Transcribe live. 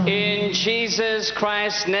In Jesus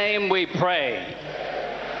Christ's name we pray.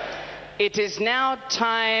 It is now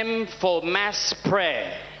time for mass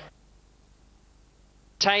prayer.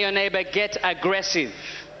 Tell your neighbor, get aggressive,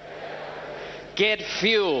 get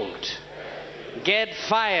fueled, get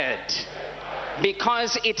fired,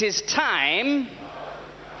 because it is time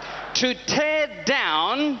to tear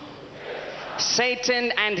down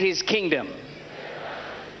Satan and his kingdom.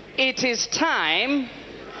 It is time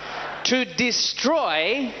to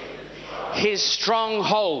destroy his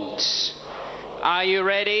strongholds. Are you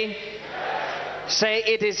ready? Say,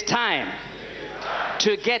 it is time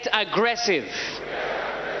to get aggressive.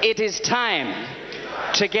 It is time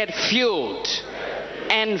to get fueled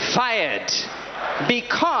and fired,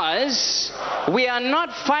 because we are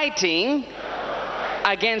not fighting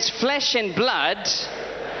against flesh and blood,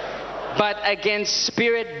 but against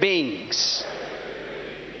spirit beings.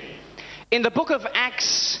 In the book of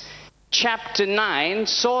Acts chapter 9,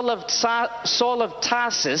 Saul of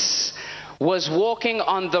Tarsus was walking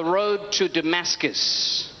on the road to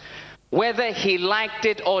Damascus. Whether he liked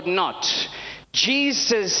it or not,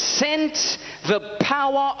 Jesus sent the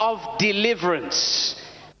power of deliverance,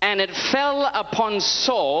 and it fell upon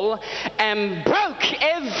Saul and broke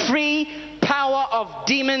every power of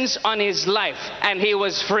demons on his life, and he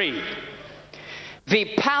was free.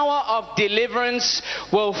 The power of deliverance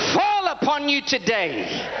will fall upon you today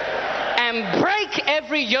and break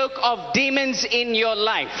every yoke of demons in your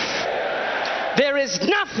life. There is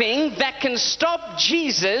nothing that can stop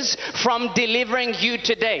Jesus from delivering you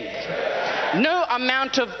today. No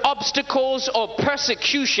amount of obstacles or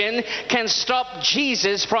persecution can stop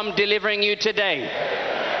Jesus from delivering you today.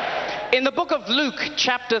 In the book of Luke,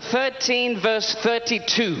 chapter 13, verse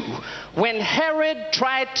 32, when Herod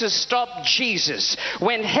tried to stop Jesus,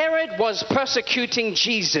 when Herod was persecuting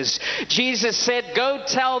Jesus, Jesus said, go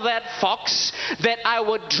tell that fox that I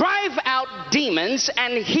would drive out demons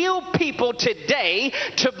and heal people today,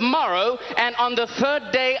 tomorrow, and on the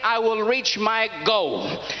third day I will reach my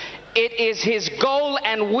goal. It is his goal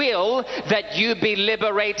and will that you be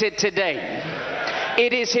liberated today.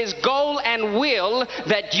 It is his goal and will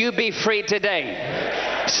that you be free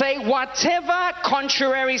today. Say, whatever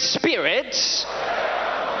contrary spirits,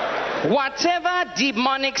 whatever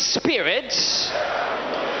demonic spirits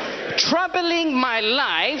troubling my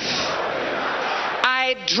life,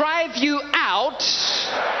 I drive you out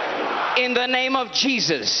in the name of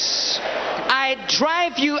Jesus. I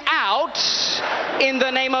drive you out in the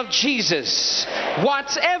name of Jesus.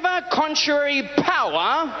 Whatever contrary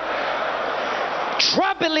power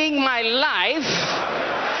troubling my life,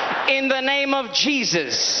 in the name of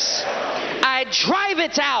Jesus, I drive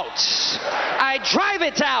it out. I drive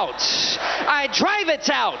it out. I drive it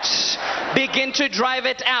out. Begin to drive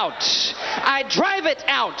it out. I drive it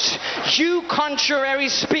out. You contrary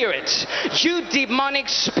spirit, you demonic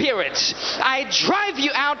spirit, I drive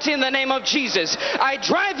you out in the name of Jesus. I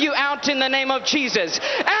drive you out in the name of Jesus.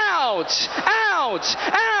 Out, out,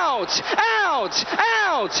 out, out,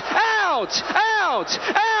 out, out, out, out,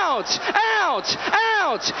 out,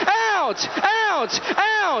 out, out, out,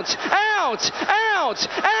 out, out, out,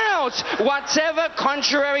 out. Whatever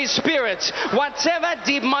contrary spirit, whatever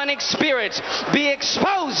demonic spirit, be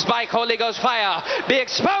exposed by Holy Ghost fire. Be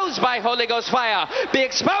exposed by Holy Ghost fire. Be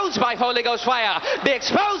exposed by Holy Ghost fire. Be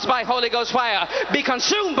exposed by Holy Ghost fire. Be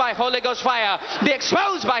consumed by Holy Ghost fire. Be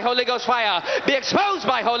exposed by Holy Ghost fire. Be exposed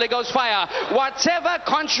by Holy Ghost fire. Whatever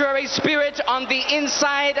contrary spirit on the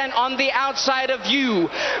inside and on the outside of you,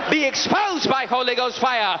 be exposed by Holy Ghost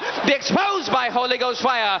fire. Be exposed by Holy Ghost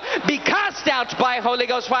fire. Be cast out by Holy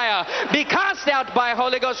Ghost fire. Be cast out by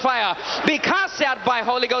Holy Ghost fire. Be cast out by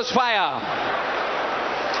Holy Ghost fire.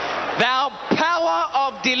 Thou power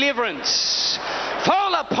of deliverance,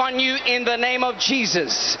 fall upon you in the name of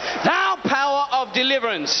Jesus. Thou power of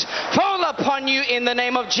deliverance, fall upon you in the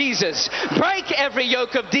name of Jesus. Break every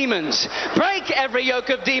yoke of demons. Break every yoke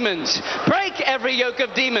of demons. Break every yoke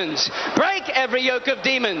of demons. Break every yoke of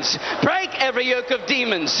demons. Break every yoke of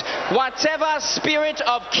demons. Whatever spirit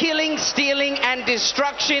of killing, stealing, and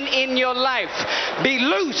destruction in your life, be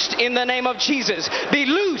loosed in the name of Jesus. Be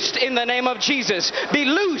loosed in the name of Jesus. Be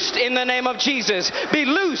loosed in the name of Jesus. Be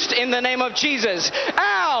loosed in the name of Jesus.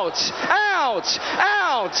 Out, out,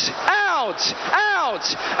 out, out,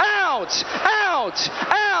 out, out, out, out,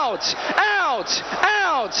 out, out,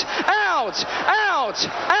 out, out,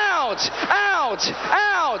 out, out,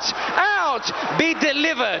 out, out. Be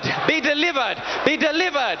delivered, be delivered, be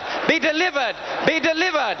delivered, be delivered, be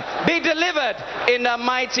delivered, be delivered in the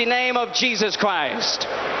mighty name of Jesus Christ.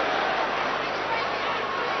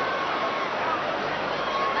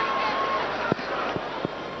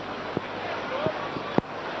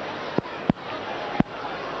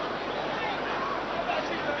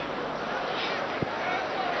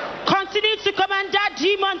 to command that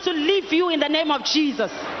demon to leave you in the name of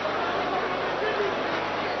Jesus.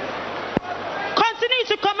 Continue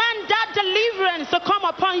to command that deliverance to come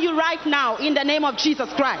upon you right now in the name of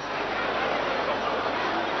Jesus Christ.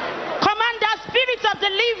 Command that spirit of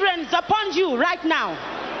deliverance upon you right now.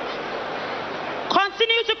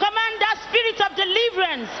 Continue to command that spirit of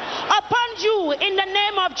deliverance upon you in the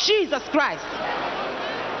name of Jesus Christ.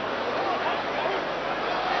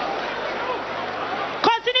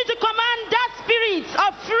 Continue to command that spirit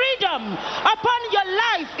of freedom upon your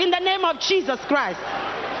life in the name of Jesus Christ.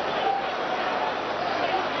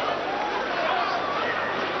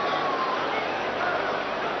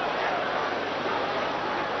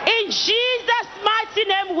 In Jesus' mighty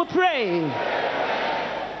name we pray.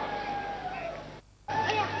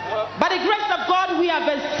 By the grace of God, we have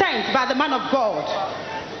been sent by the man of God.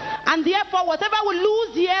 And therefore, whatever we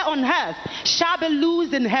lose here on earth shall be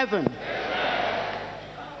loosed in heaven.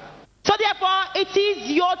 So therefore, it is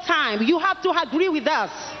your time. You have to agree with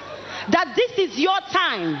us that this is your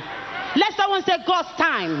time. Let someone say God's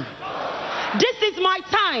time. This is my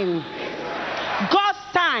time. God's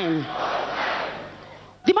time.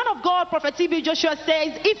 The man of God, Prophet T.B. Joshua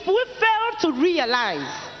says, if we fail to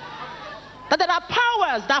realize that there are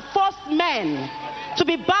powers that force men to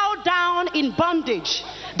be bowed down in bondage,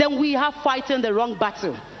 then we are fighting the wrong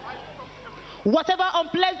battle. Whatever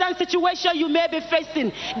unpleasant situation you may be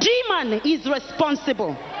facing, demon is responsible.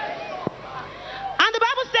 And the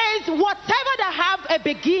Bible says, whatever that have a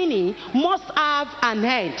beginning must have an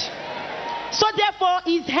end. So therefore,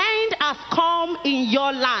 his hand has come in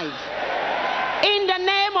your life. In the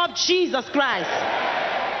name of Jesus Christ.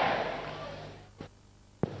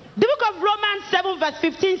 The book of Romans 7 verse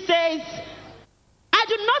 15 says, I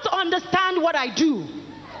do not understand what I do.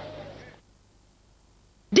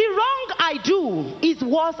 The wrong I do is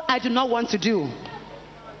what I do not want to do.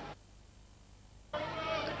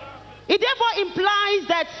 It therefore implies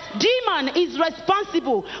that demon is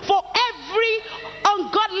responsible for every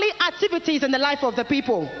ungodly activities in the life of the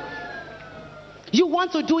people. You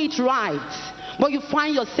want to do it right, but you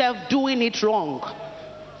find yourself doing it wrong.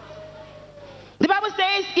 The Bible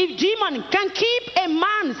says if demon can keep a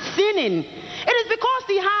man sinning, it is because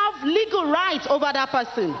he have legal rights over that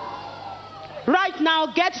person. Right now,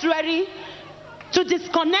 get ready to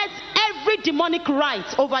disconnect every demonic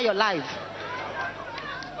right over your life.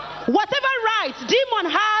 Whatever rights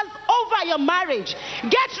demon has over your marriage,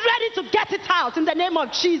 get ready to get it out in the name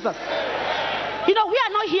of Jesus. You know, we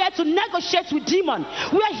are not here to negotiate with demon.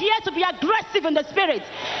 We are here to be aggressive in the spirit.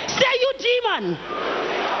 Say, you demon,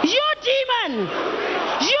 you demon,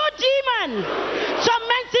 you demon,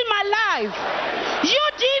 tormenting my life, you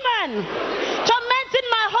demon, tormenting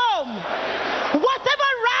my home. Whatever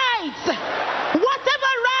rights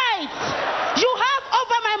you have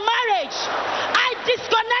over my marriage, I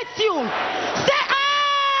disconnect you. Say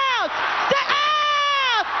out, say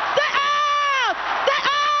out, say out, say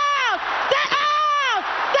out, say out,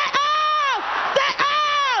 say out, say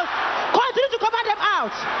out. Continue to command them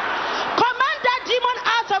out. Command that demon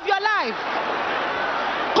out of your life.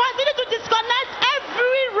 Continue to disconnect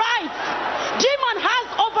every right demon has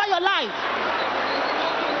over your life.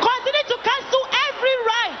 Continue to cancel every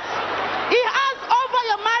right he has over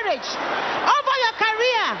your marriage, over your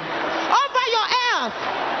career, over your health.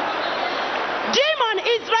 Demon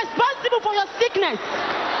is responsible for your sickness.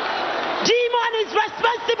 Demon is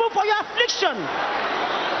responsible for your affliction.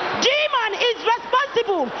 Demon is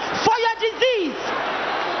responsible for your disease.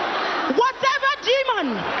 Whatever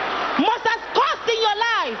demon must have caused in your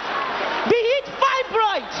life, be it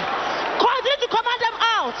fibroid, continue to command them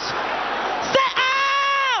out. Say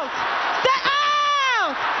out! Say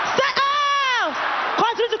out! Say out!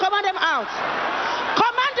 Continue to command them out.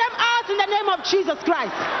 Command them out in the name of Jesus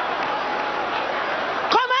Christ.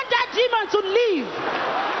 Command that demon to leave.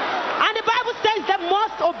 And the Bible says they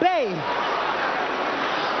must obey.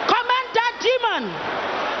 Command that demon.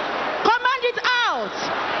 Command it out.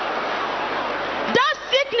 That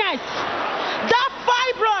sickness, that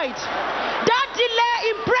fibroid, that delay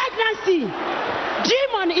in pregnancy,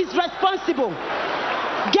 demon is responsible.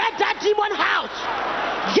 Get that demon out.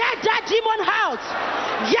 Get that demon out.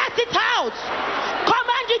 Get it out.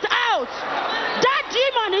 Command it out. That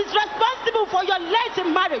demon is responsible for your late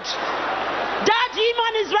in marriage. That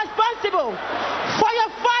demon is responsible for your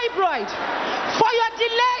fibroid, for your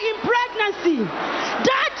delay in pregnancy.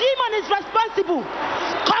 That demon is responsible.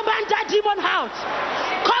 Command that demon out.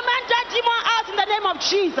 Command that demon out in the name of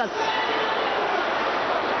Jesus.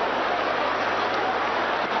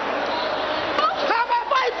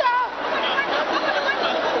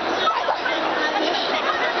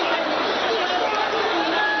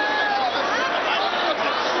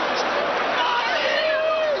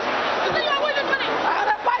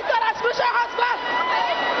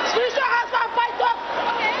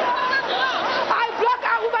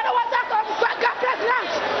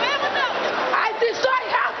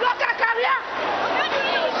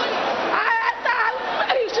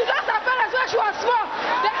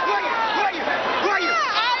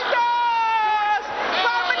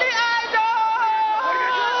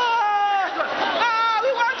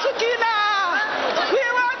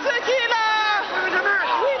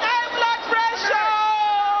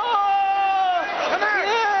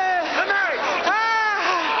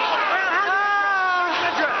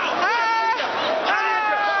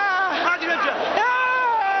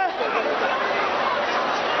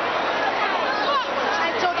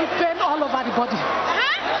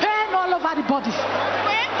 bodies.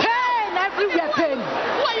 Pain everywhere, pain.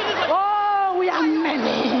 Oh, we are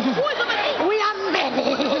many. We are many.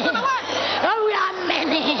 Oh, we are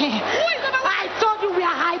many. I told you we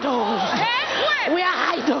are idols. We are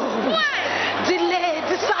idols. Delay,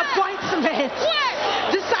 disappointment.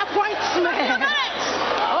 Disappointment.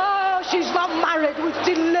 Oh, she's not married. We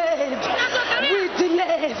delayed. We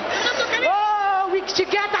delayed. Oh, she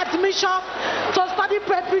get admission to study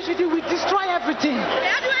preparatory. We destroy everything.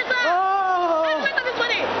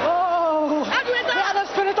 Oh, we are the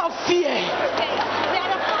spirit of fear.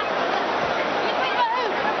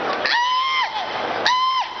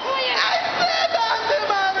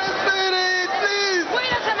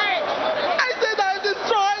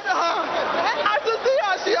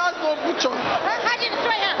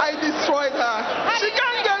 I destroyed her. She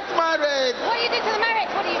can't get married. What do you do to the marriage?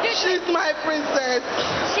 What do you do? She's my princess.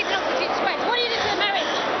 She belongs to Jesus Christ. What do you do to the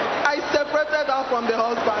marriage? I separated her from the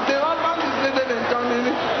husband. The husband is living in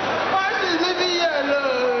Germany. Why is she living here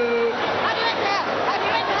alone? How do you enter her? How do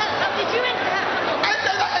you enter her? How did you enter her? I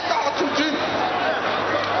said I enter her to drink.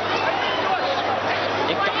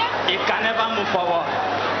 It can never move forward.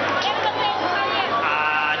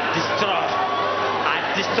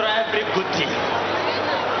 Destroy every good thing.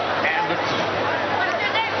 Everything.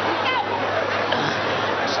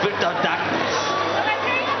 Spirit of darkness.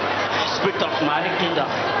 Spirit of marine kingdom.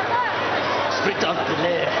 Spirit of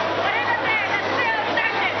delay.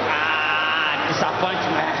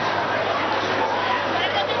 Disappointment.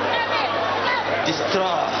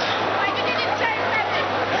 Destroy.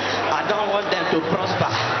 I don't want them to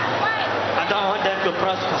prosper. I don't want them to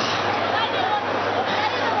prosper.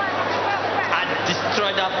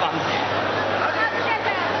 Destroy that family.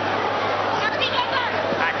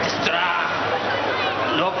 I destroy.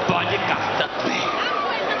 Nobody can stop me.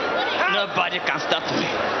 Nobody can stop me.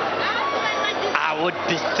 I would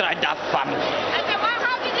destroy that family.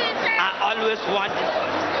 I always want.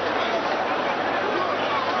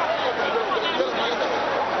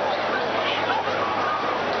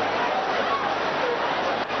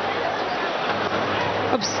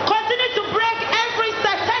 Continue to break every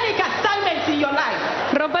satanic assignment in your life.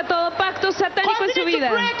 Rompa todo pacto satánico en su Continue vida.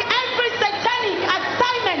 to break every satanic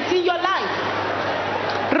assignment in your life.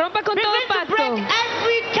 Rompa con todo Begin to break pacto.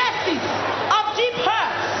 every cases of deep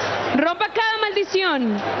hurt. Rompa cada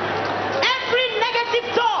maldición. Every negative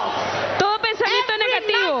thought. Todo pensamiento Every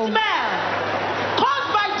negativo. nightmare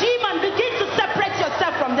caused by demon. Begin to separate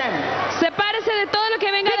yourself from them. Sepárese de todo lo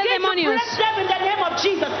que venga de Begin to demonios. break them in the name of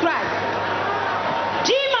Jesus Christ.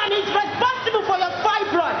 Demon is responsible for your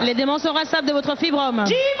fibroid. Les démons sont responsables de votre fibrome.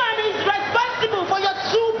 Demon is responsible for your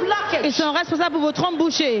true blockage. Ils sont responsables pour vos trompes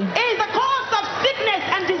bouchées. It is the cause of sickness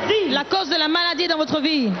and disease. La cause de la maladie dans votre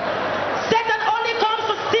vie. Satan only comes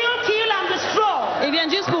to steal, kill, and destroy. Il vient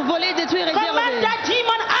juste pour voler, détruire et Command dérober. that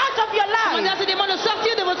demon out of your Commandez à life. ce démon de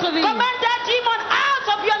sortir de votre vie. Command that demon out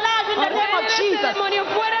of your life in the name of Ordene este Jesus. demonio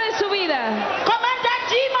fuera de su vida. Command that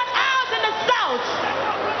demon out in the south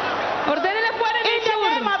Ordénela fuera en in el the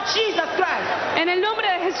name sur. of Jesus Christ. En el nombre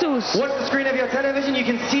de Jesús. Watch the screen of your television. You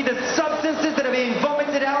can see the substances that are being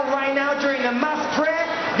vomited out right now during the mass prayer.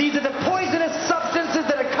 These are the poisonous substances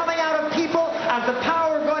that are coming out of people as the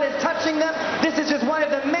power of God is touching them. This is just one of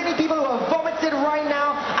the many people who are vomited right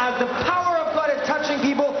now as the power of God is touching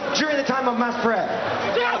people during the time of mass prayer.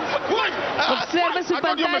 Observe su I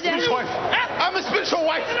told you I'm a pantalla. spiritual wife. I'm a spiritual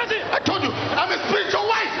wife. I told you I'm a spiritual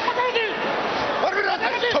wife.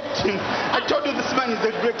 I stopped him. I told you this man is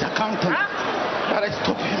a great accountant. But I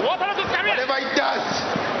stopped him. Whatever he does,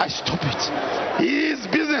 I stop it. His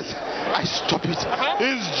business, I stop it.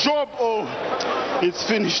 His job, oh, it's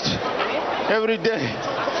finished. Every day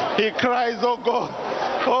he cries, oh God,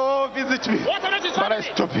 oh visit me. But I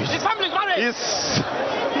stop it. His family is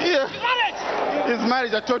married. His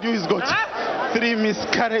marriage, I told you, he's got 3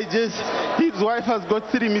 miscarriages. His wife has got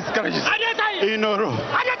 3 miscarriages in a row.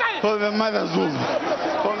 For the mother's womb.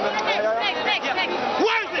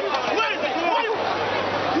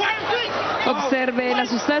 Observe las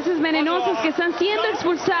sustancias venenosas que están siendo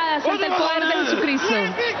expulsadas ante el poder de Jesucristo.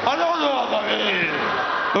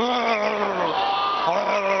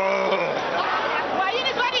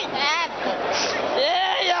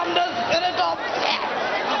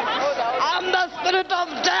 I'm the spirit of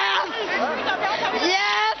death.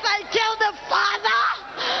 Yes, I killed the father.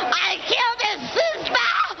 I killed his sister.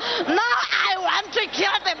 Now I want to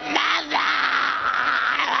kill the mother.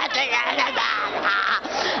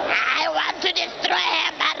 I want to destroy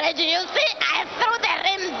her marriage. You see, I threw the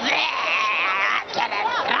rim there to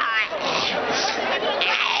destroy.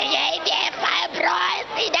 I gave him fibroids.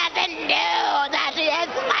 He doesn't know that he has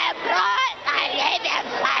fibroids. I gave him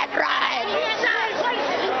fibroids.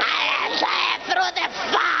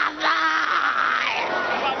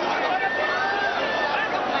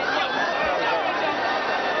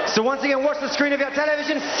 So once again, watch the screen of your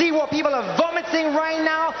television. See what people are vomiting right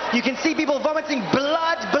now. You can see people vomiting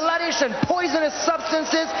bloodish and poisonous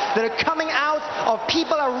substances that are coming out of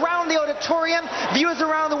people around the auditorium. Viewers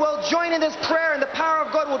around the world, join in this prayer and the power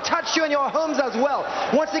of God will touch you in your homes as well.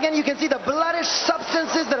 Once again, you can see the bloodish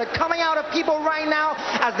substances that are coming out of people right now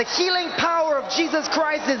as the healing power of Jesus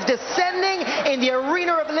Christ is descending in the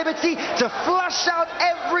arena of liberty to flush out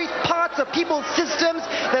every part of people's systems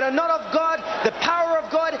that are not of God. The power of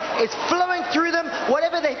God is flowing through them.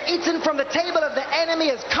 Whatever they've eaten from the table of the enemy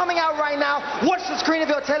is coming out right now. Watch the screen of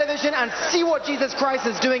your television and see what Jesus Christ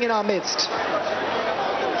is doing in our midst.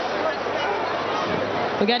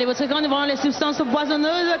 Regardez votre écran devant les substances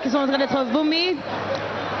poisonneuses qui sont en train d'être vomies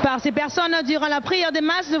par ces personnes durant la prière des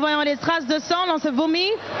masses. Nous voyons les traces de sang dans ce vomi,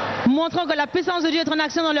 montrant que la puissance de Dieu est en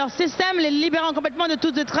action dans leur système, les libérant complètement de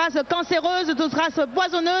toutes traces cancéreuses, de toutes traces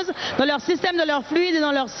poisonneuses dans leur système, de leur fluide et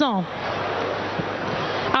dans leur sang.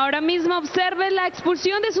 Ahora mismo observen la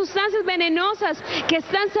expulsión de sustancias venenosas que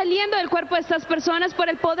están saliendo del cuerpo de estas personas por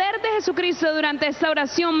el poder de Jesucristo durante esta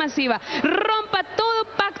oración masiva. Rompa todo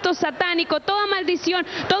pacto satánico, toda maldición,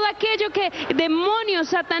 todo aquello que demonios,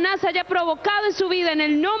 Satanás haya provocado en su vida en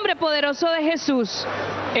el nombre poderoso de Jesús.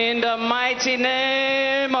 In the mighty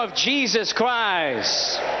name of Jesus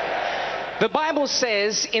Christ. The Bible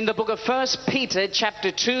says in the book of 1 Peter chapter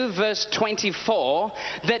 2 verse 24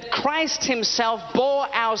 that Christ himself bore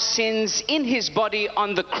our sins in his body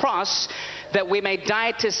on the cross that we may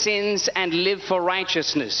die to sins and live for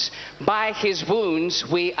righteousness. By his wounds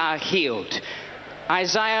we are healed.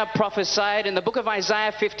 Isaiah prophesied in the book of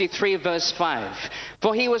Isaiah 53 verse 5,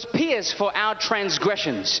 for he was pierced for our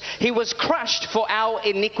transgressions, he was crushed for our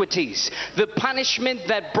iniquities. The punishment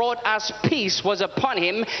that brought us peace was upon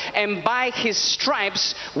him, and by his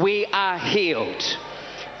stripes we are healed.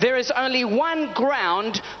 There is only one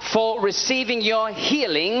ground for receiving your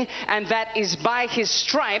healing, and that is by his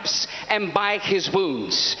stripes and by his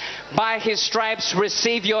wounds. By his stripes,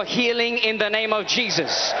 receive your healing in the name of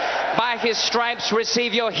Jesus. By his stripes,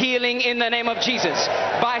 receive your healing in the name of Jesus.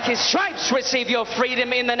 By his stripes, receive your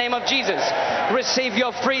freedom in the name of Jesus. Receive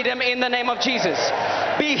your freedom in the name of Jesus.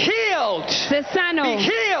 Be healed. Sé sano. Be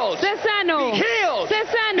healed. Sé sano. Be healed. Sé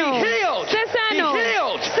sano. Be healed. Sé sano. Be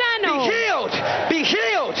healed. Sano. Be healed. Be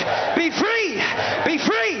healed. Be free. Be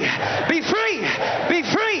free. Be free. Be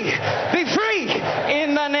free. Be free.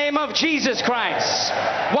 In the name of Jesus Christ.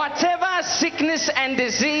 Whatever sickness and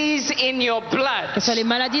disease in your blood, Que ce soit les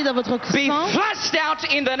maladies dans votre be sang, flushed out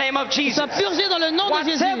in the name of Jesus. soient purgées dans le nom de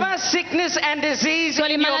Jésus. Whatever sickness and disease Que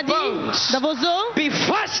les in your maladies bones, dans vos os be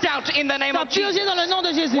flushed out in the name soient of Jesus. purgées dans le nom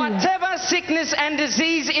de Jésus. Whatever sickness and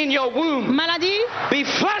disease in your womb, Maladies be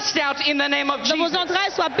flushed out in the name of dans vos Jesus.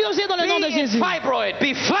 entrailles soient purgées dans le nom de Be it Jésus. fibroid,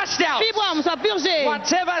 be flushed out. Fibromes soient purgées.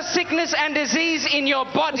 Whatever sickness and disease in your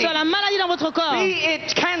Que body, ce soit la maladie dans votre corps, be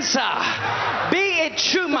it cancer, be it que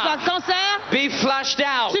ce soit tumor, cancer, be flushed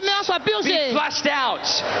out. tumeur soit Be purgée. flushed out.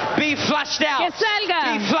 Be flushed out. Que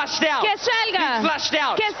salga. Be flushed out. Que salga. Be flushed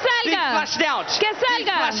out. Que salga. Be flushed out. Que salga. Be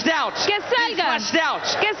flushed out. Que salga. Be flushed out.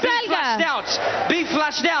 Que Be salga. flushed out. Be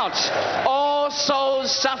flushed out. All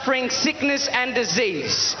souls suffering sickness and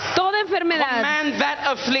disease. Toda enfermedad. Command that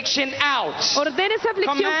affliction out. Ordena esa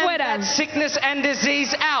aflicción Command fuera. that sickness and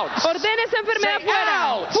disease out. Ordena esa enfermedad Say fuera.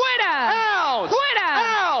 out. Fuera. Out. Fuera.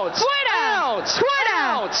 Out. Fuera. Out. Fuera.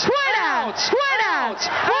 Out. Fuera. Out. Fuera. Out.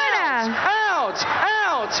 Fuera. Out.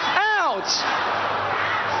 Out. Out.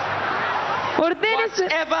 Ordena esa-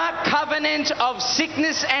 Whatever covenant of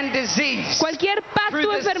sickness and disease cualquier pacto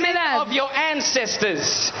through o the sin enfermedad of your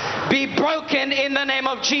ancestors be broken in the name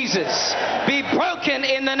of Jesus. Be broken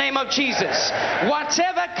in the name of Jesus.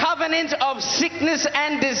 Whatever covenant of sickness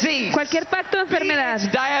and disease, cualquier pacto o be enfermedad,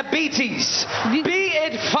 it diabetes, Di- be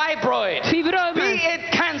it fibroid, fibromas, be it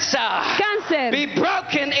cancer, cáncer, be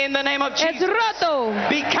broken in the name of es Jesus. roto,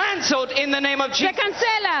 Be cancelled in the name of se Jesus. Be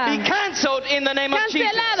cancela, cancelled in the name of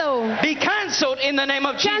Jesus. Cancelado. Be cancelled in the name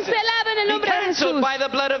of Jesus. Cancelado en el Be nombre de cancelled Jesús. by the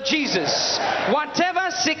blood of Jesus.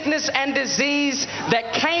 Whatever sickness and disease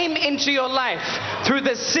that came into your life through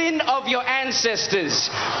the sin of your ancestors,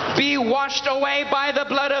 be washed away by the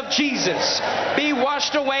blood of Jesus. Be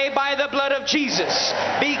washed away by the blood of Jesus.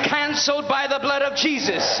 Be cancelled by the blood of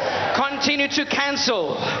Jesus. Continue to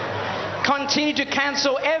cancel. Continue to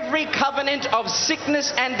cancel every covenant of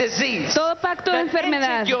sickness and disease todo pacto de that entered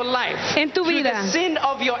enfermedad your life en tu through vida. the sin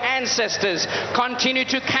of your ancestors. Continue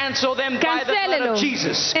to cancel them by the blood Cancélelo of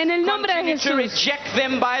Jesus. en el nombre de Continue to Jesús. reject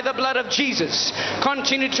them by the blood of Jesus.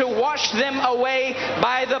 Continue to wash them away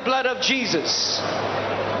by the blood of Jesus.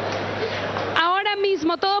 Ahora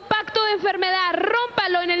mismo todo pacto de enfermedad,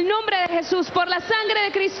 rómpalo en el nombre de Jesús, por la sangre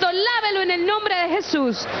de Cristo, lávelo en el nombre de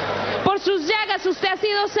Jesús. Por sus llagas usted ha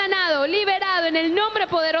sido sanado, liberado en el nombre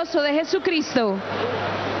poderoso de Jesucristo.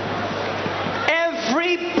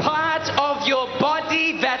 Every part of your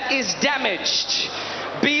body that is damaged,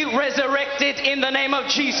 be resurrected in the name of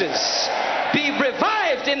Jesus. Be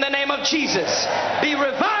revived in the name of Jesus. Be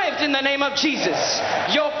revived in the name of Jesus.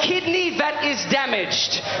 Your kidney that is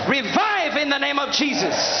damaged, revive in the name of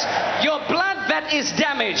Jesus. Your blood that is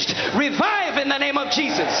damaged, revive in the name of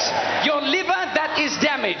Jesus. Your liver that is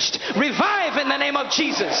damaged, revive in the name of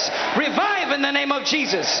Jesus. Revive in the name of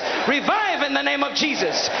Jesus. Revive in the name of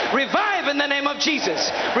Jesus. Revive in the name of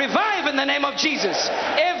Jesus. Revive in the name of Jesus.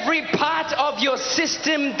 Every part of your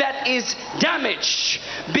system that is damaged,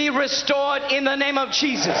 be restored in the name of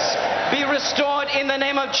Jesus. Be restored in the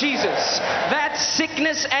name of Jesus. That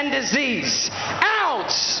sickness and disease,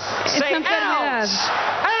 out. Say out.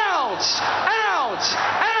 Out. Out.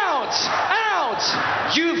 Out.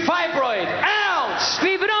 Out. You fibroid, out.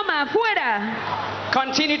 Fibroma, fuera.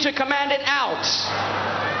 Continue to command it out.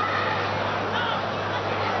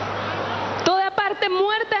 Toda parte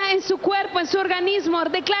muerta en su cuerpo, en su organismo,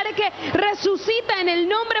 declare que resucita en el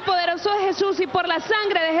nombre poderoso de Jesús y por la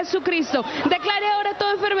sangre de Jesucristo. Declare ahora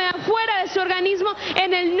toda enfermedad fuera de su organismo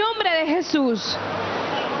en el nombre de Jesús.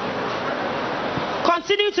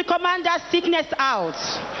 Continue to command that sickness out.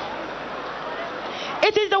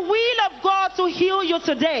 It is the will of God to heal you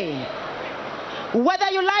today. Whether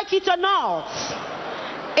you like it or not,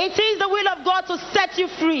 it is the will of God to set you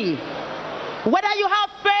free. Whether you have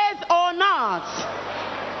faith or not,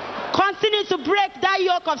 continue to break that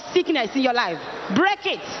yoke of sickness in your life. Break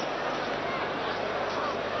it.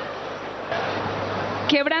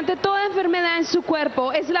 Quebrante toda enfermedad en su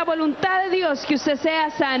cuerpo. Es la voluntad de Dios que usted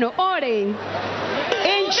sea sano. Ore.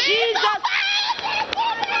 In Jesus'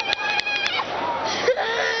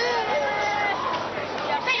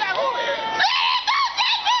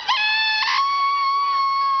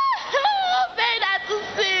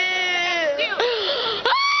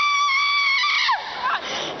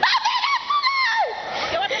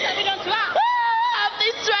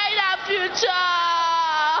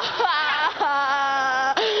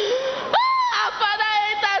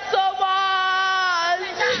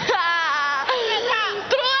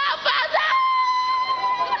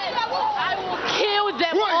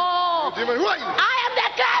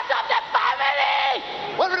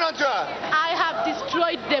 I have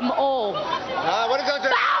destroyed them all. What is that?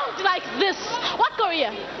 Sounds like this. What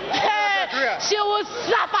Korea? She will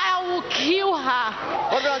slap her and will kill her.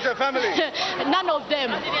 What about your family? None of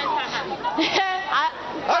them.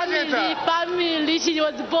 Family, she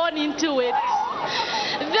was born into it.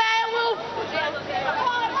 They will.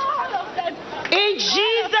 All of them. In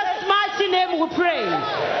Jesus' mighty name we pray.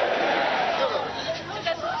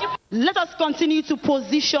 Let us continue to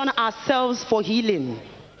position ourselves for healing.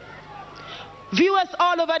 Viewers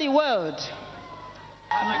all over the world,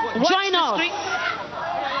 join us.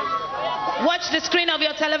 Watch the screen of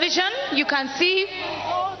your television. You can see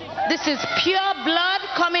this is pure blood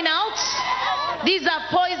coming out. These are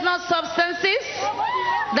poisonous substances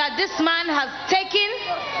that this man has taken,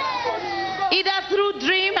 either through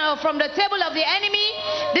dream or from the table of the enemy.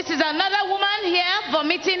 This is another woman here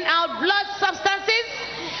vomiting out blood substances.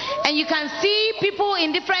 And you can see people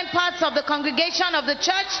in different parts of the congregation of the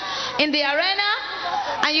church in the arena,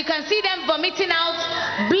 and you can see them vomiting out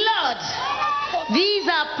blood. These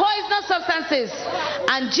are poisonous substances,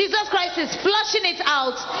 and Jesus Christ is flushing it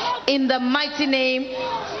out in the mighty name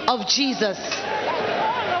of Jesus.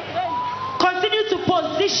 Continue to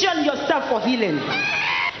position yourself for healing.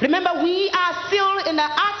 Remember, we are still in the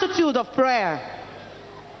attitude of prayer.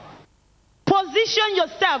 Position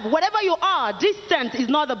yourself, wherever you are. Distance is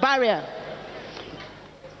not the barrier.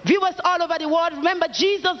 Viewers all over the world, remember,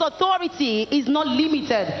 Jesus' authority is not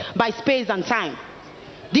limited by space and time.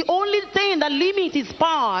 The only thing that limits his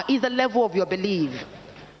power is the level of your belief.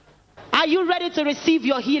 Are you ready to receive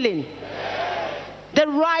your healing? The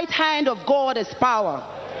right hand of God is power.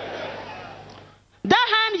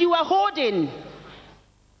 That hand you are holding,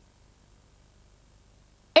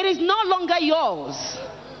 it is no longer yours.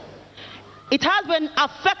 It has been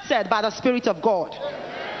affected by the Spirit of God.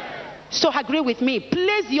 So agree with me.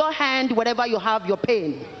 Place your hand wherever you have your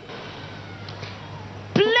pain.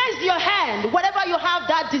 Place your hand wherever you have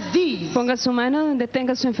that disease. Ponga su mano donde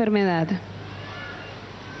tenga su enfermedad.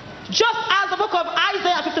 Just as the book of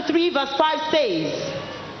Isaiah 53 verse 5 says,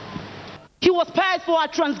 he was pierced for our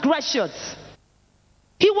transgressions.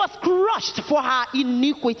 He was crushed for our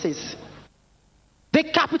iniquities. The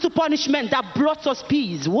capital punishment that brought us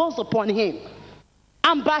peace was upon him.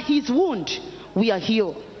 And by his wound, we are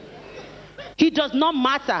healed. It does not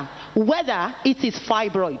matter whether it is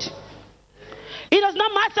fibroid. It does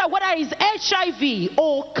not matter whether it's HIV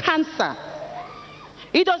or cancer.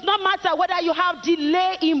 It does not matter whether you have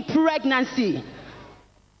delay in pregnancy.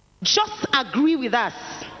 Just agree with us.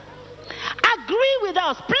 Agree with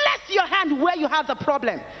us. Place your hand where you have the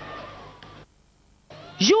problem.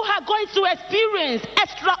 You are going to experience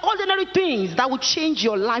extraordinary things that will change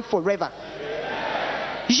your life forever.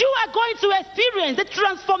 You are going to experience the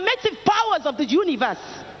transformative powers of the universe.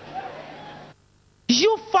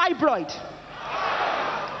 You fibroid.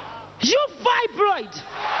 You fibroid.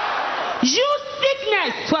 You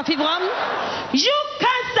sickness. Toi fibrome, You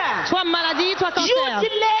cancer. toi maladie, toi You cancer.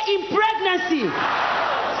 delay in pregnancy.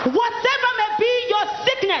 Whatever may be your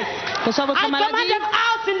sickness, Que soit votre I command maladie, them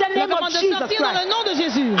out in the je name of commande de Jesus sortir dans le Christ. nom de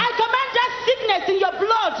Jésus. I command that sickness in your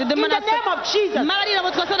blood Je in the demande à name of Jesus. cette maladie dans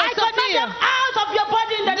votre sang de I command sortir. them out of your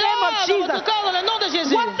body in the name of Dehors de Jesus. votre corps dans le nom de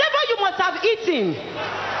Jésus. Whatever you must have eaten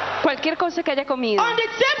Cualquier cosa que haya comido on the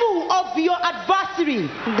table of your adversary,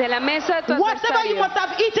 de la mesa de tu whatever you adversario, must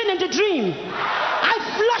have eaten in the dream, I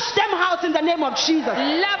flush them out in the name of Jesus.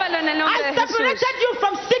 lávalo en el nombre I de Jesús. separated you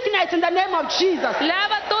from sickness in the name of Jesus.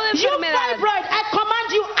 Lava toda You enfermedad. fibroid, I command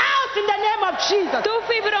you out in the name of Jesus. Tu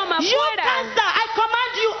fibroma, You fuera. cancer, I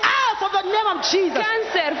command you out of the name of Jesus.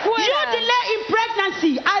 Cáncer, You fuera. delay in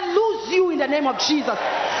pregnancy, I lose you in the name of Jesus.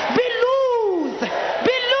 Be loose,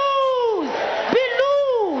 be loose, be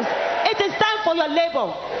loose. It is time for your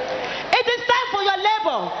labor. It is time for your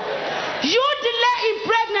labor. You delay in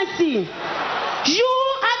pregnancy. You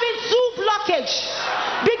having tooth blockage.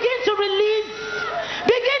 Begin to release.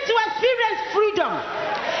 Begin to experience freedom.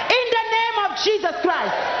 In the name of Jesus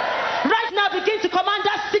Christ. Right now, begin to command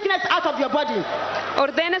that sickness out of your body.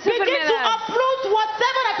 Ordena esa Begin to enfermedad. uproot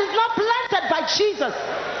whatever that is not planted by Jesus.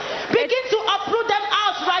 Begin to uproot them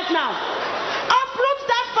out right now. Uproot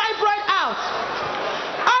that fibroid out.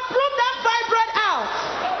 Uproot that fibroid out.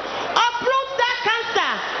 Uproot that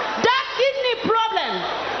cancer, that kidney problem,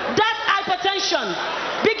 that hypertension.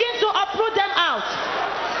 Begin to uproot them out.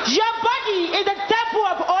 Your body is a temple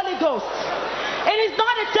of Holy Ghost. It is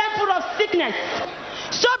not a temple of sickness.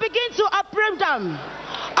 So begin to uproot them.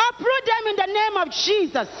 Uproot them in the name of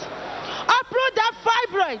Jesus. Uproot that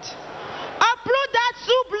fibroid. Uproot that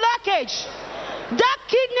tooth blockage. That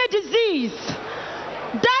kidney disease.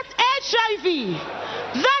 That HIV.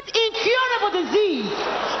 That incurable disease.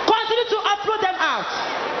 Continue to uproot them out.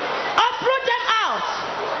 Uproot them out.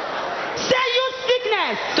 Say you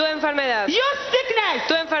sickness. Tu enfermedad. You sickness.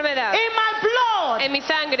 Tu enfermedad. In my blood. En mi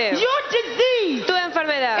sangre. You disease. Tu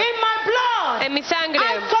enfermedad. In my blood. En mi sangre.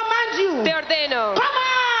 I command you. Te ordeno. Come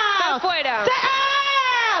out. Afuera. Stay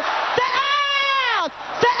out. Stay out.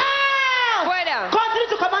 Stay out. Fuera. Continue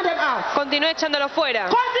to command them out. Continúa echándolo fuera.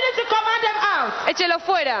 Continue to command them out. Échelo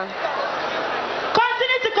fuera.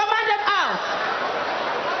 Continue to command them out.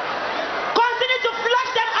 Continue to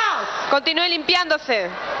flush them out. Continúe limpiándose.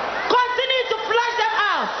 Continue to flush them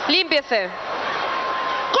out. Límpiese.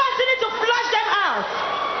 Continue to flush them out.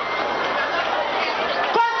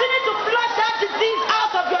 Continue to flush that disease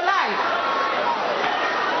out of your life.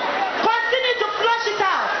 Continue to flush it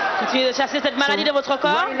out. Continuez de chasser cette maladie de votre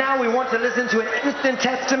corps. Right now, we want to listen to an instant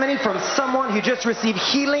testimony from someone who just received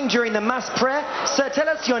healing during the mass prayer. Sir, tell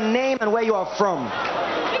us your name and where you are from.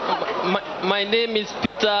 My name is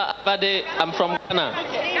Peter Abade. I'm from Ghana.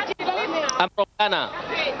 I'm from Ghana.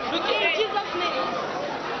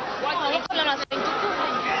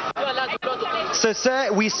 So,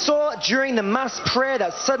 sir, we saw during the mass prayer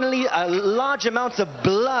that suddenly a large amount of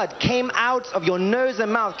blood came out of your nose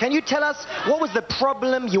and mouth. Can you tell us what was the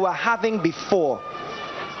problem you were having before?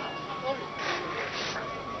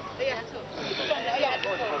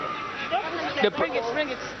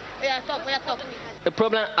 The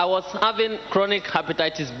problem, I was having chronic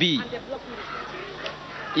hepatitis B.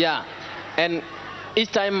 Yeah, and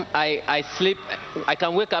each time I sleep, I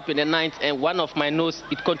can wake up in the night and one of my nose,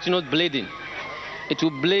 it continues bleeding. It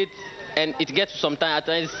will bleed and it gets sometimes, at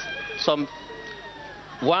times, some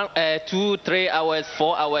 1, 2, 3 hours,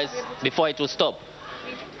 4 hours before it will stop.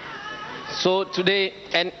 So today,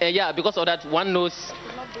 and yeah, because of that, one nose,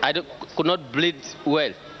 could not bleed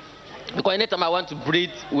well. Because anytime I want to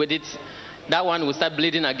breathe with it, that one will start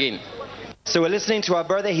bleeding again. So we're listening to our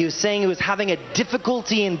brother. He was saying he was having a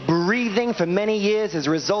difficulty in breathing for many years as a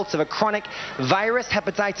result of a chronic virus,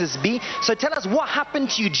 hepatitis B. So tell us what happened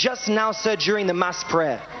to you just now, sir, during the mass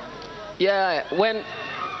prayer. Yeah, when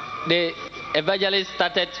the evangelist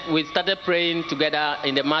started, we started praying together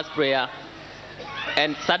in the mass prayer,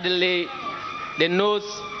 and suddenly the nose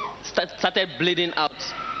started bleeding out.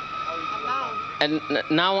 And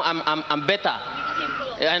now I'm better.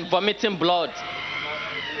 and vomiting blood.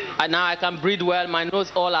 And now I can breathe well. My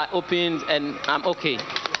nose all are opened and I'm okay.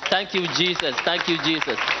 Thank you, Jesus. Thank you,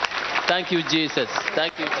 Jesus. Thank you, Jesus.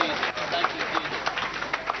 Thank you, Jesus. Thank you, Jesus.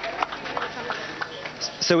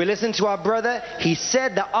 So we listened to our brother. He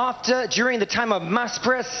said that during the time of mass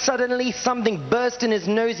prayer, suddenly something burst in his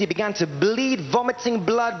nose. He began to bleed, vomiting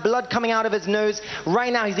blood coming out of his nose.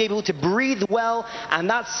 Right now he's able to breathe well, and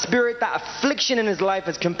that spirit, that affliction in his life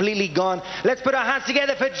is completely gone. Let's put our hands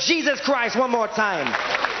together for Jesus Christ one more time.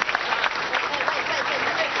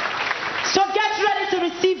 So get ready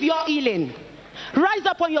to receive your healing. Rise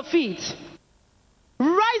up on your feet.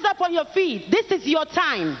 Rise up on your feet. This is your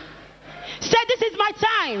time. Say, this is my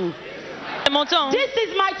time. This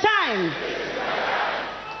is my time.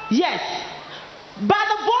 Yes. By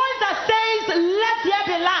the voice that says, let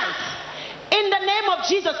there be light. In the name of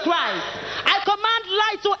Jesus Christ, I command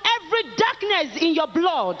light to every darkness in your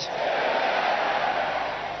blood.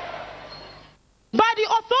 By the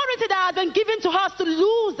authority that has been given to us to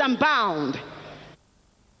loose and bound,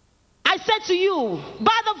 I said to you,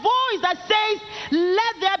 by the voice that says,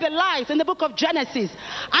 let there be light in the book of Genesis,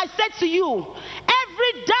 I said to you,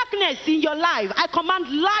 every darkness in your life, I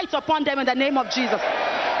command light upon them in the name of Jesus.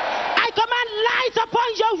 I command light upon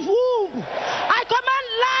your womb. I command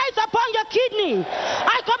light upon your kidney.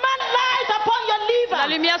 I command light upon your liver. La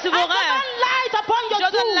lumière sur vos I command reins. light upon your Je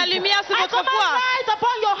donne tooth. la lumière sur I votre command foie. light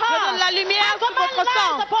upon your Je heart. donne la lumière I sur command votre sang.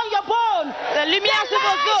 light upon your bone. La lumière sur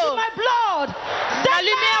vos Light os. in my blood. La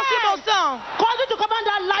lumière sur vos sangs. Continue to command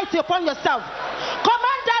that light upon yourself.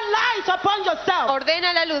 Command that light upon yourself.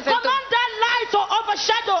 Ordena la luz en tu Command that light to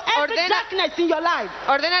overshadow every darkness in your life.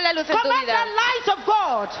 Ordena la luz en tu Command vida. the light of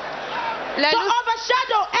God La to luz,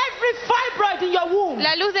 overshadow every fibroid in your womb.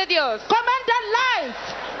 la luz de Dios. Command that light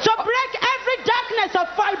to break every darkness of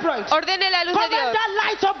fibroid. Ordene la luz de Command Dios. that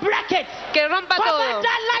light to break it. Que rompa Command todo.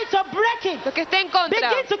 that light to break it. Lo que esté en contra.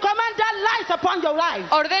 Begin to command that light upon your life.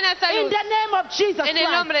 Ordena esa In luz. the name of Jesus En el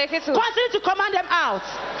Christ. nombre de Jesús. Continue to command them out.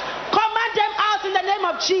 Command them out in the name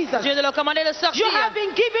of Jesus. Dieu de leur commander de sortir. You have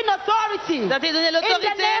been given authority. Ça t'est donné In the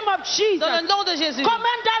l'autorité name of Jesus. dans le nom de Jésus.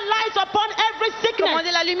 Command that light upon every sickness.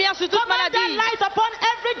 Commandez la lumière sur toute Command that maladie. light upon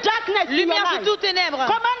every darkness in your Lumière sur life. toutes ténèbres.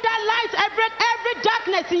 Command that light every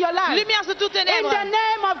darkness in your life. Lumière sur toutes In ténèbres. the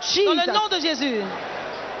name of Jesus. Dans le nom de Jésus.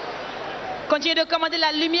 Continuez de commander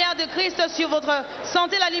la lumière de Christ sur votre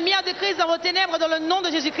santé, la lumière de Christ dans vos ténèbres, dans le nom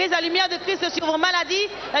de Jésus-Christ, la lumière de Christ sur vos maladies,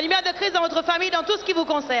 la lumière de Christ dans votre famille, dans tout ce qui vous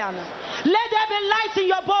concerne. Let there be light in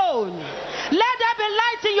your bone. Let there be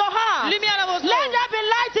light in your heart. Lumière dans vos os. Let there be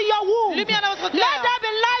light in your womb. Lumière dans votre Let cœur. there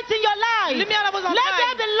be light in your life. Lumière dans vos Let there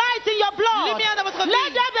entrailles. be light in your blood. Lumière dans votre vie.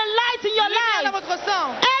 Let there be light in your Lumière life. dans votre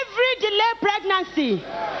sang. Every delayed pregnancy.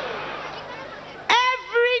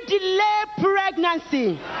 Every delayed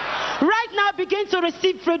pregnancy. Right now, begin to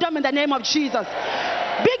receive freedom in the name of Jesus.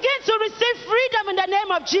 Begin to receive freedom in the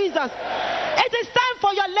name of Jesus. It is time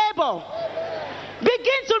for your labor.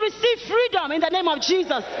 Begin to receive freedom in the name of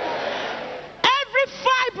Jesus. Every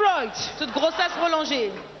fibroid, Toute grossesse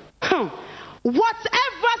prolongée.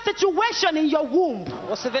 whatever situation in your womb,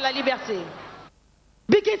 Recevez la liberté.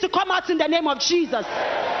 begin to come out in the name of Jesus.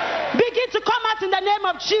 Begin to come out in the name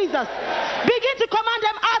of Jesus. Begin to command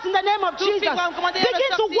them out in the name of Tout Jesus. fils vont commander de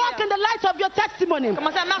Begin to sortir. walk in the light of your testimony.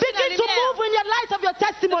 Commencez à marcher dans la Begin to lumière. move in the light of your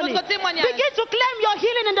testimony. De votre témoignage. Begin to claim your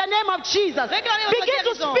healing in the name of Jesus. Déclarez votre Begin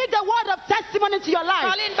to guérison. speak the word of testimony to your life.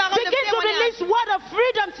 Parlez une parole de Begin to témoignage. release word of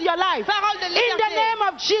freedom to your life. Parole de In liberté. the name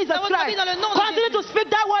of Jesus Dans votre vie, Christ. dans le nom de Continue Jésus. to speak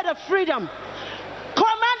that word of freedom.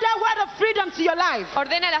 Command that word of freedom to your life.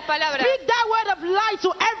 Ordena las palabras. Speak that word of light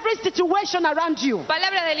to every situation around you.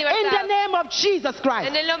 Palabras de In the libertad. name of Jesus Christ.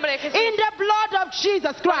 En el nombre de Jesús. In the blood of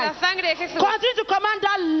Jesus Por la Christ. sangre de Jesús. Continue to command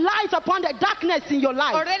that light upon the darkness in your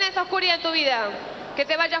life. Ordena esa oscuridad en tu vida. Que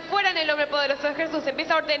te vaya fuera en el nombre poderoso de Jesús.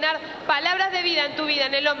 Empieza a ordenar palabras de vida en tu vida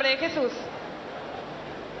en el nombre de Jesús.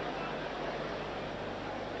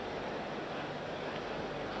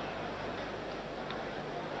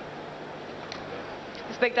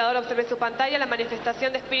 Espectador, observe su pantalla la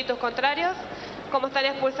manifestación de espíritus contrarios, cómo están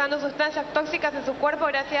expulsando sustancias tóxicas en su cuerpo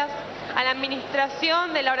gracias a la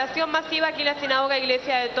administración de la oración masiva aquí en la Sinagoga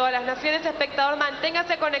Iglesia de todas las Naciones. Espectador,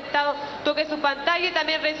 manténgase conectado, toque su pantalla y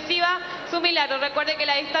también reciba su milagro. Recuerde que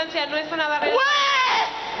la distancia no es una barrera.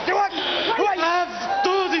 I've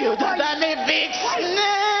told you that I'm a big snake.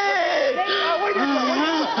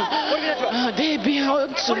 They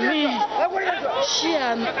belong to me. She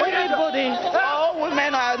and everybody, all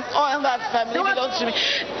women and all that family belong to me.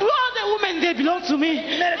 All the women, they belong to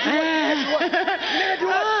me.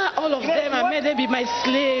 All all of them and made them be my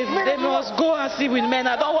slaves. They must go and sleep with men.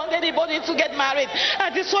 I don't want anybody to get married. I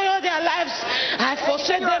destroy all their lives. I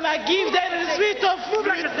frustrate them. I give them the spirit of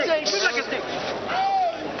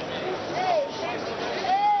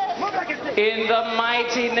In the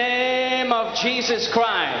mighty name of Jesus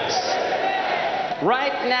Christ.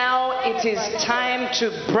 Right now, it is time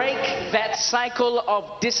to break that cycle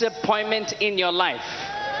of disappointment in your life.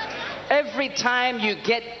 Every time you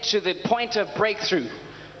get to the point of breakthrough,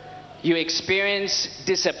 you experience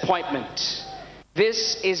disappointment.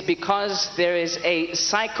 This is because there is a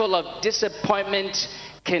cycle of disappointment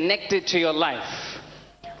connected to your life.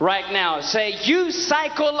 Right now, say, you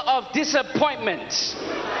cycle of disappointment.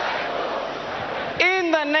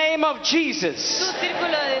 In the name of Jesus,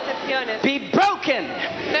 be broken.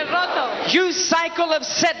 You cycle of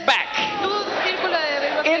setback.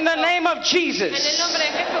 In the name of Jesus,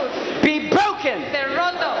 be broken.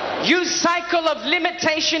 You cycle of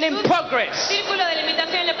limitation in progress.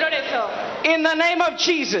 In the name of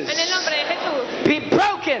Jesus, be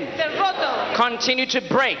broken. Continue to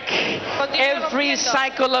break every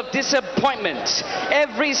cycle of disappointment,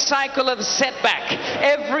 every cycle of setback,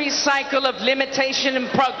 every cycle of limitation in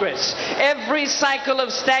progress, every cycle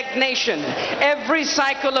of stagnation, every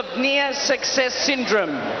cycle of near success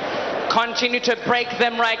syndrome. Continue to break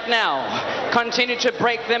them right now. Continue to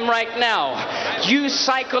break them right now. You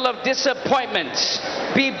cycle of disappointment,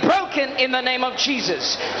 be broken in the name of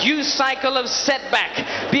Jesus. You cycle of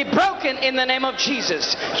setback, be broken in the name of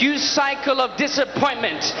Jesus. You cycle of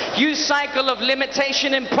disappointment, you cycle of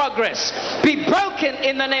limitation in progress, be broken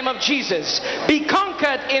in the name of Jesus. Be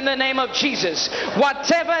conquered in the name of Jesus.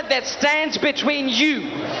 Whatever that stands between you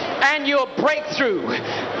and your breakthrough,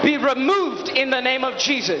 be removed in the name of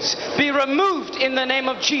Jesus. Be removed in the name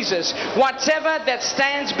of Jesus. Whatever that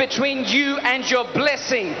stands between you and your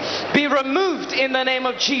blessing, be removed in the name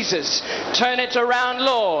of Jesus. Turn it around,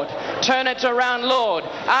 Lord. Turn it around, Lord.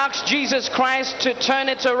 Ask Jesus Christ to turn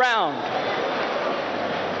it around.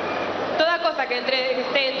 Toda cosa que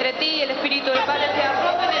esté entre ti y el Espíritu del Padre sea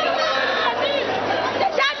rota en el nombre de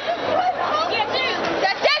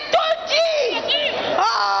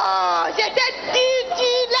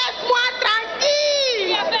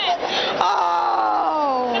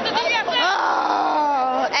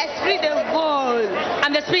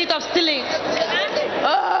And the spirit of stealing.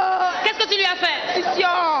 Qu'est-ce que tu lui as fait?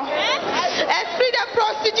 Esprit de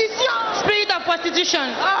prostitution. Spirit of prostitution.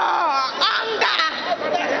 Anger.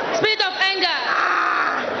 Spirit of anger.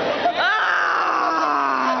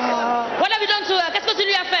 What have you done to her? Qu'est-ce que tu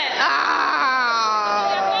lui as fait?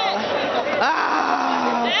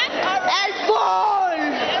 Elle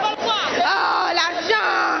vole.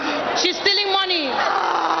 L'argent. She's stealing money.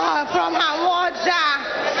 From her mother.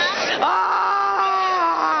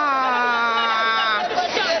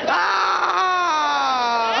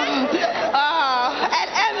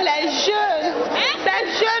 Elle aime les jeunes. Ces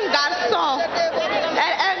jeunes garçons.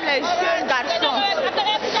 Elle aime les jeunes garçons.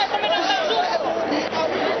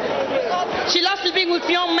 She loves sleeping with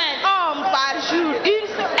young men. Par jour.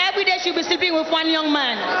 Every day she'll be sleeping with one young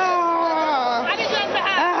man.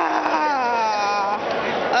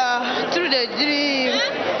 Through the dream.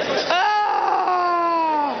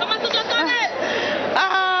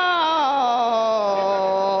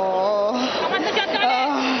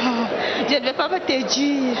 Je ne veux pas te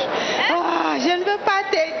dire. Je ne veux pas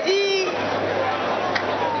te dire.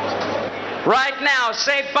 Right now,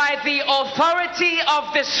 say, by the authority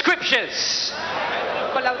of the scriptures,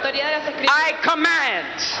 con la autoridad de las escrituras, I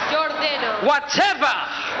command yo ordeno whatever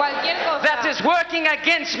cualquier cosa that is working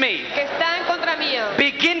against me, que está en contra mío,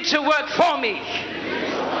 begin to work for me.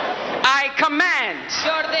 I command,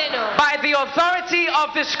 yo ordeno by the authority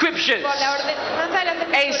of the scriptures, por la ordenanza de las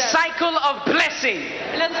a escrituras, cycle of blessing,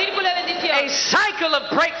 un círculo de bendición, a cycle of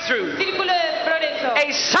breakthrough, un círculo de progreso,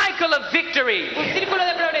 a cycle of victory, un círculo de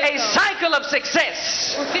a progreso, cycle of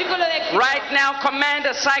success. un círculo de éxito. Right now, command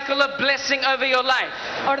a cycle of blessing over your life.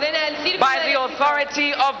 Ordena el círculo By de the éxito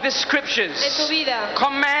authority of the en scriptures, tu vida,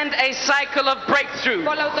 command a cycle of breakthrough,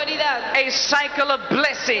 por la autoridad a cycle of de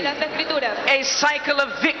blessing, las escrituras, a cycle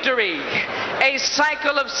of victory, a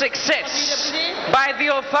cycle of success. By the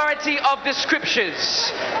authority of the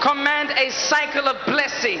scriptures, command a cycle of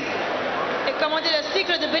blessing. Et commandez le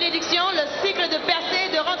cycle de bénédiction, le cycle de percée,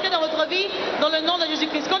 de rentrer dans votre vie, dans le nom de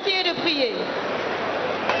Jésus-Christ. Continuez de prier.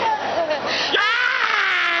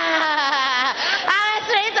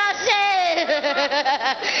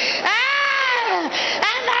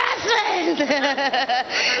 Embarrassment.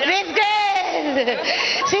 Disgrace.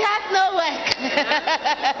 She has no work.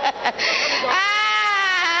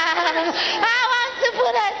 I want to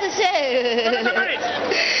put her to shame.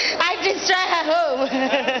 I destroy her home.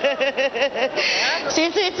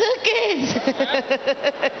 She's with 2 kids.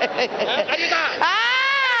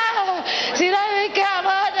 She don't even care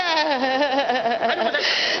about her.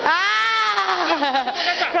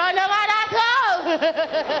 From the mother's home.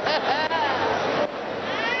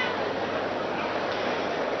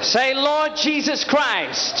 Say, Lord Jesus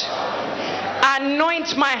Christ,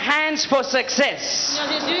 anoint my hands for success.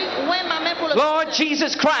 Lord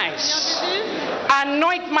Jesus Christ,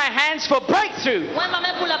 anoint my hands for breakthrough.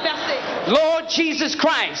 Lord Jesus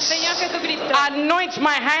Christ, anoint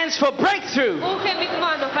my hands for breakthrough.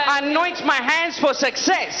 Anoint my hands for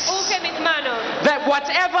success. That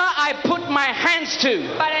whatever I put my hands to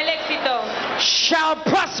shall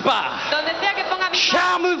prosper,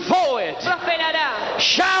 shall move forward,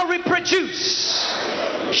 shall reproduce,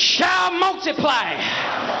 shall multiply.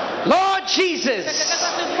 Lord Jesus,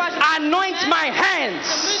 anoint my hands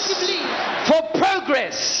for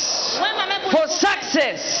progress, for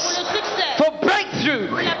success, for breakthrough,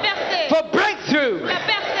 for breakthrough,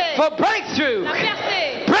 for breakthrough,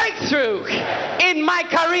 breakthrough in my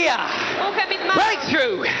career,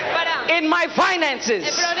 breakthrough in my finances,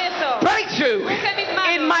 breakthrough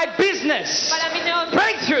in my business,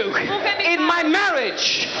 breakthrough in my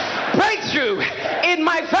marriage, breakthrough in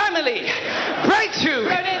my family, breakthrough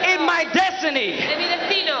in my destiny.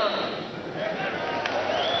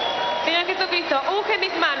 Señor Jesucristo, unge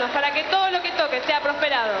mis manos para que todo lo que toque sea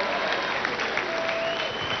prosperado.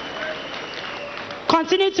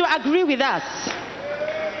 Continue to agree with us.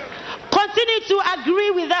 Continue to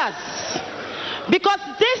agree with us. Because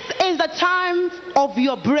this is the time of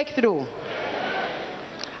your breakthrough.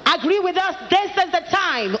 Agree with us. This is the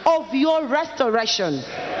time of your restoration.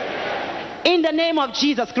 In the name of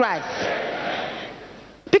Jesus Christ.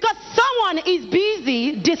 Because someone is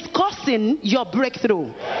busy discussing your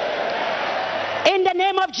breakthrough. In the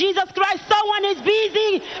name of Jesus Christ, someone is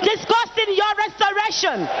busy discussing your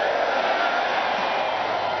restoration.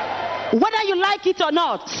 Whether you like it or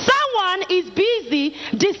not, someone is busy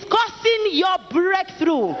discussing your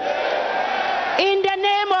breakthrough. In the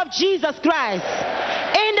name of Jesus Christ,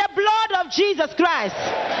 in the blood of Jesus Christ,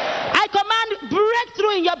 I command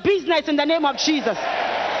breakthrough in your business in the name of Jesus.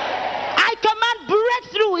 I command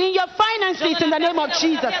breakthrough in your finances in the name of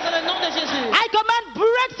Jesus. I command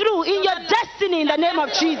breakthrough in your destiny in the name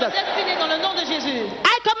of Jesus.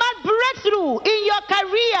 I command breakthrough in your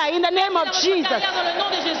career in the name of Jesus.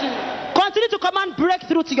 Continue to command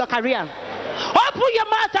breakthrough to your career. Open your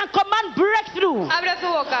mouth and command breakthrough. Abra su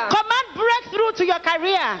boca. Command breakthrough to your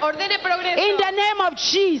career. Ordene progreso. In the name of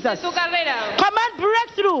Jesus. En su carrera. Command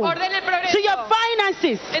breakthrough. Ordene progreso. To your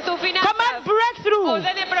finances. En sus finanzas. Command breakthrough.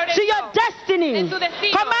 Ordene progreso. To your destiny. En su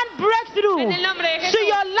destino. Command breakthrough. En el nombre de Jesús. To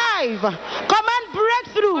your life. Command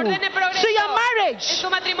breakthrough. Ordene progreso. To your marriage. En su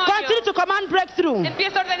matrimonio. Continue to command breakthrough.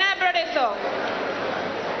 Empieza a ordenar progreso.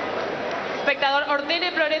 Espectador,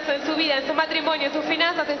 ordene progreso en su vida, en su matrimonio, en sus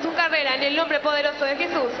finanzas, en su carrera, en el nombre poderoso de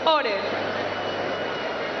Jesús. Ore.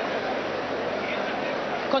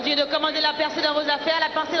 Continuez de commander la percée dans vos affaires, la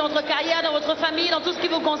percée dans votre carrière, dans votre famille, dans tout ce qui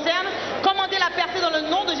vous concerne. Commandez la percée dans le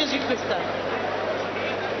nom de Jésus-Christ.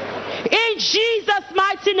 In Jesus'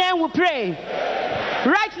 mighty name we pray.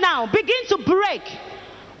 Right now, begin to break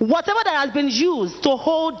whatever that has been used to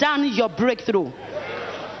hold down your breakthrough.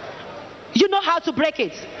 You know how to break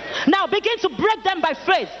it. Now begin to break them by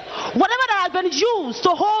faith. Whatever that has been used to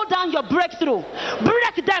hold down your breakthrough,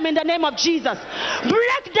 break them in the name of Jesus.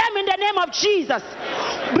 Break them in the name of Jesus.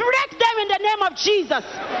 Break them in the name of Jesus.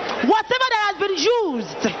 Whatever that has been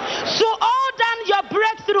used to hold down your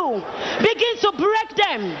breakthrough, begin to break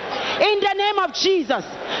them in the name of Jesus.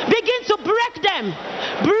 Begin to break them.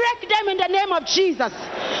 Break them in the name of Jesus.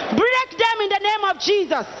 Break them in the name of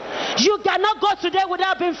Jesus. You cannot go today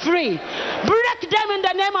without being free. Break them in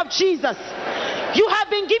the name of Jesus. You have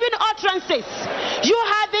been given utterances. You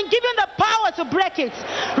have been given the power to break it.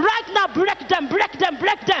 Right now, break them, break them,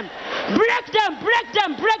 break them. Break them, break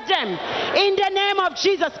them, break them. In the name of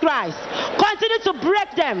Jesus Christ. Continue to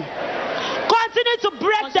break them. Continue to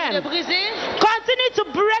break them. Continue to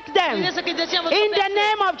break them. In the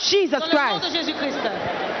name of Jesus Christ.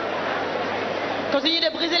 Continuez de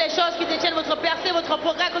briser les choses qui détiennent votre percée, votre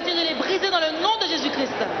progrès. Continuez de les briser dans le nom de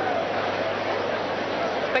Jésus-Christ.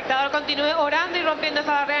 Espectador, continúe orando y rompiendo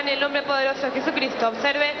esa barrera en el nombre poderoso de Jesucristo.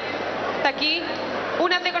 Observe, está aquí.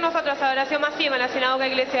 Únate con nosotros a la oración masiva en la sinagoga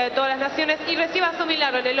iglesia de todas las naciones y reciba su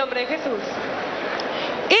milagro en el nombre de Jesús.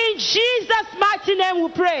 In Jesus' mighty name we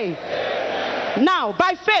pray. Now,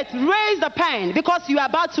 by faith, raise the pen because you are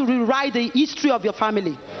about to rewrite the history of your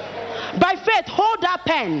family. By faith, hold that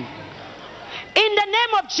pen. In the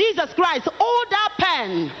name of Jesus Christ, hold that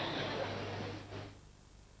pen.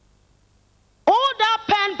 that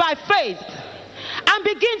pen by faith and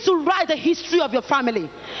begin to write the history of your family.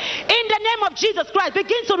 In the name of Jesus Christ,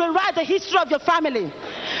 begin to rewrite the history of your family.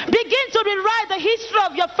 Begin to rewrite the history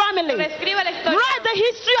of your family. Write the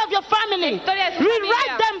history of your family.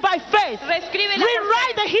 Rewrite them by faith.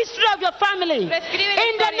 Rewrite the history of your family.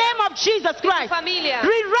 In the name of Jesus Christ.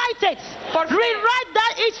 Rewrite it. Rewrite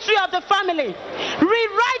that history of the family.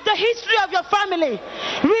 Rewrite the history of your family.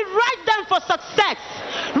 Rewrite them for success.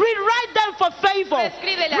 Rewrite them for favor.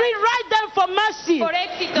 Rewrite them for mercy.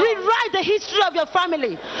 Rewrite the history of your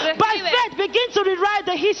family. By faith, begin to rewrite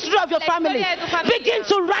the history of your family. Begin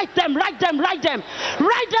to write them, write them, write them.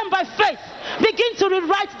 Write them by faith. Begin to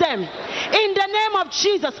rewrite them. In the name of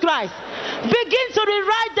Jesus Christ. Begin to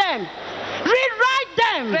rewrite them. Rewrite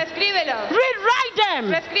them. Rewrite them.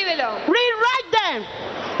 Rewrite them.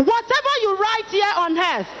 Whatever you write here on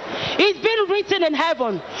earth is being written in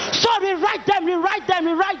heaven. So rewrite them, rewrite them,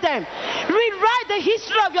 rewrite them. Rewrite the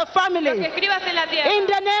history of your family. In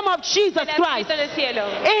the name of Jesus Christ.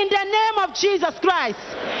 In the name of Jesus Christ.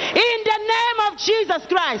 In the name of Jesus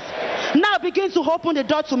Christ. Now begin to open the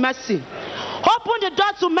door to mercy. Open the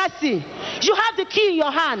door to mercy. You have the key in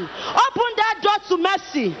your hand. Open that door to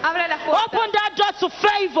mercy. Open that door to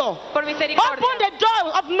favor. Open the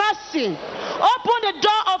door of mercy. Open the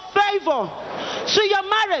door of favor to your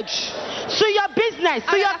marriage, to your business,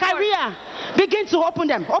 to your career. Begin to open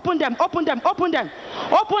them. Open them. Open them. Open them.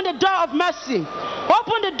 Open the door of mercy.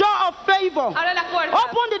 Open the door of favor.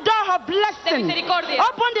 Open the door of blessing.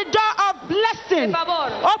 Open the door of blessing.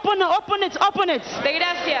 Open it. Open it. Open it. De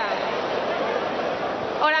gracia.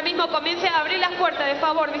 Ahora mismo comience a abrir las puertas de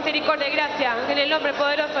favor, misericordia y gracia en el nombre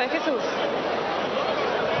poderoso de Jesús.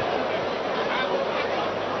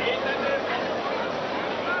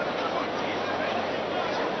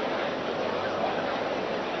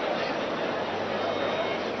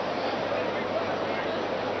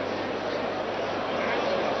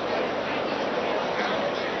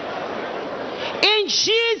 In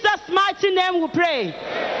Jesus' mighty name we pray.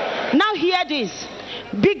 Now hear this.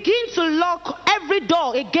 Begin to lock every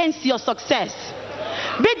door against your success.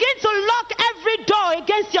 Begin to lock every door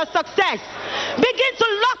against your success. Begin to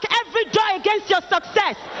lock every door against your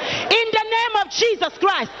success. In the name of Jesus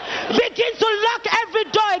Christ. Begin to lock every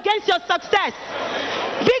door against your success.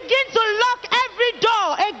 Begin to lock every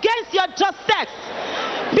door against your success.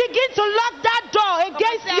 Begin to lock that door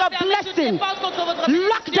against your blessing.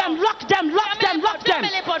 Lock them, lock them, lock them, lock them.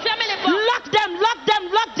 Lock them, lock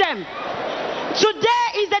them, lock them.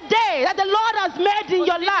 Today is the day that the Lord has made in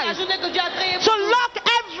your life to lock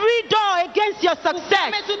every door against your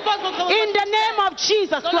success. In the name of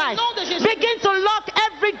Jesus Christ, begin to lock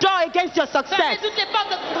every door against your success.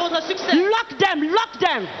 Lock them, lock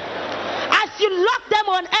them. As you lock them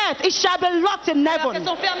on earth, it shall be locked in heaven.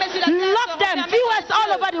 Lock them. Viewers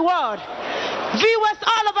all over the world. Viewers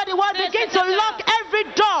all over the world, begin to lock every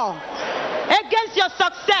door against your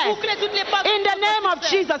success. In the name of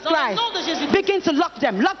Jesus Christ. Begin to lock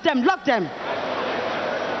them, lock them, lock them.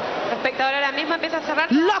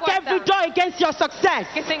 Lock every door against your success.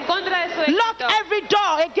 Lock every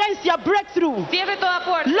door against your breakthrough.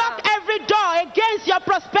 Lock every door against your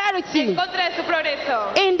prosperity. In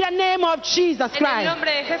the name of Jesus Christ.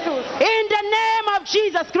 In the name of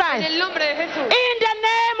Jesus Christ. In the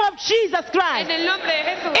name of Jesus Christ. In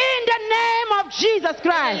the name of Jesus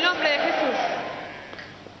Christ.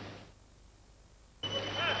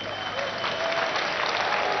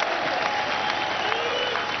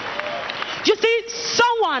 You see,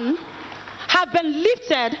 someone have been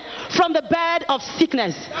lifted from the bed of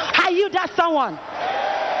sickness. Are you that someone?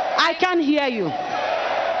 I can't hear you.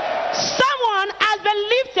 Someone has been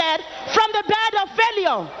lifted from the bed of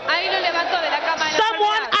failure.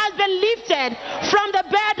 Someone has been lifted from the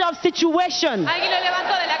bed of situation.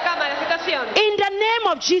 In the name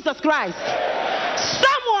of Jesus Christ.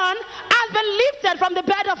 Someone has been lifted from the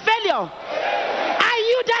bed of failure. Are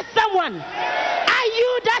you that someone? Are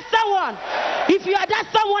you that someone? If you are that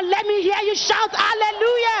someone, let me hear you shout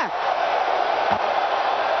hallelujah.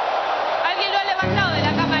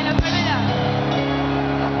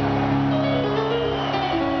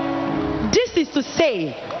 This is to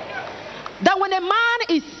say that when a man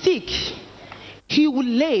is sick, he will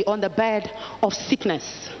lay on the bed of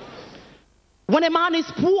sickness. When a man is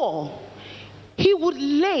poor, he would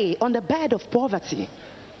lay on the bed of poverty.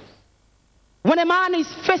 When a man is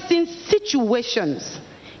facing situations,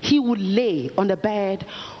 he would lay on the bed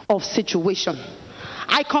of situation.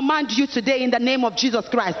 I command you today in the name of Jesus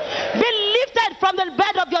Christ, be lifted from the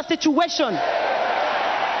bed of your situation.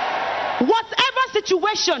 Whatever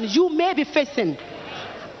situation you may be facing,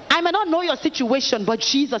 I may not know your situation, but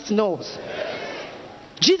Jesus knows.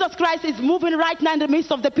 Jesus Christ is moving right now in the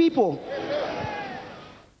midst of the people.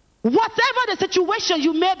 Whatever the situation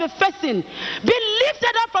you may be facing, be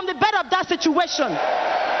lifted up from the bed of that situation.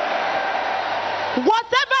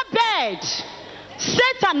 Whatever bed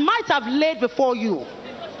Satan might have laid before you,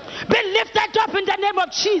 be lifted up in the name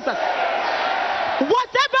of Jesus.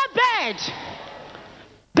 Whatever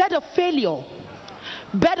bed of failure,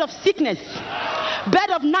 bed of sickness,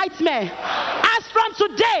 bed of nightmare, as from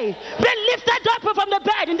today, be lifted up from the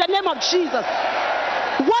bed in the name of Jesus.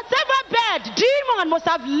 Whatever bed demon must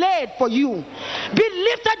have laid for you, be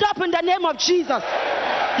lifted up in the name of Jesus.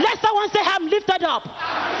 Let someone say, I am lifted up.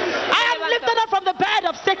 I am lifted up from the bed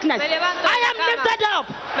of sickness. I am lifted up.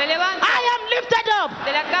 I am lifted up.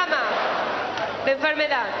 De la cama de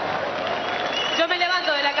enfermedad. Yo me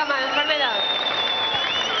levanto de la cama de enfermedad.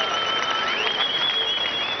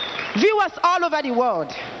 Viewers all over the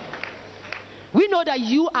world, we know that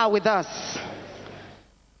you are with us.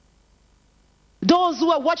 Those who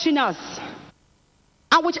are watching us,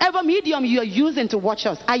 and whichever medium you are using to watch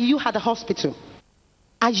us, are you at the hospital?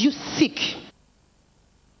 Are you sick?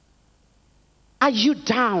 Are you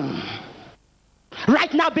down?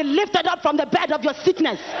 Right now, be lifted up from the bed of your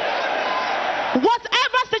sickness.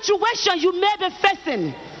 Whatever situation you may be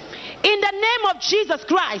facing, in the name of Jesus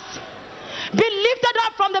Christ, be lifted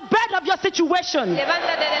up from the bed of your situation. Be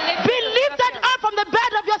lifted up from the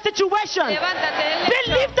bed of your situation.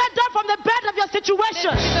 Be lifted up from the bed of your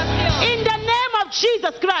situation. In the name of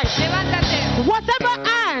Jesus Christ. Whatever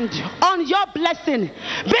hand on your blessing,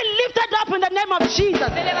 be lifted up in the name of Jesus.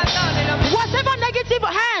 Whatever negative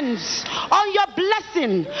hands on your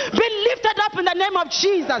blessing, be lifted up in the name of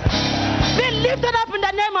Jesus. Be lifted up in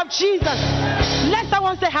the name of Jesus. Let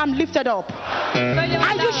someone say, I'm lifted up.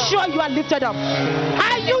 Are you sure you are lifted up?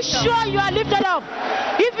 Are you sure you are lifted up?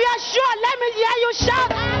 If you are sure, let me hear you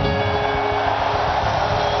shout.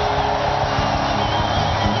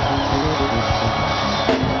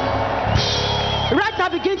 Right now,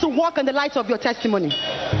 begin to walk in the light of your testimony.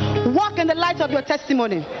 Walk in the light of your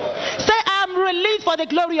testimony. Say, I am released for the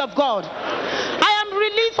glory of God. I am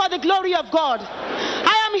released for the glory of God.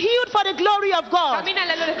 I am healed for the glory of God.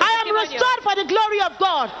 I am restored for the glory of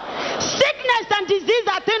God. Sickness and disease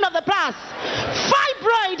are things of the past.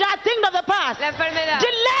 Fibroid are things of the past.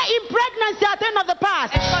 Delay in pregnancy are things of the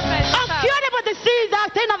past. Uncurable disease are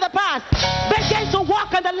things of the past. Begin to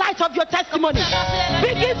walk in the light of your testimony.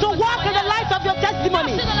 Begin to walk in the light of your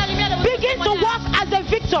testimony. Begin to walk as a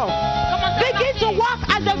victor. Begin to walk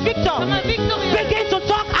as a victor. Begin to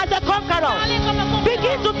talk as a conqueror.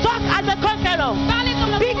 Begin to talk as a conqueror.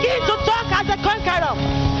 Begin to talk as a conqueror.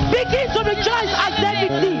 Begin to rejoice as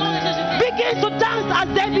David did. Begin to dance as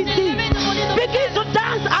David did. Begin to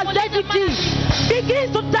dance as David did.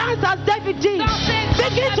 Begin to dance as David did.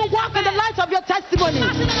 Begin to walk in the light of your testimony.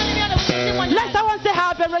 Let someone say,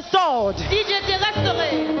 I have been restored.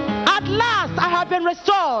 At last I have been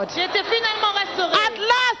restored. At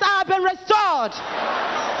last I have been restored.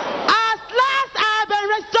 At last I have been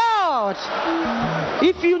restored.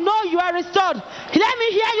 If you know you are restored, let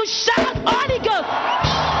me hear you shout, Holy Ghost.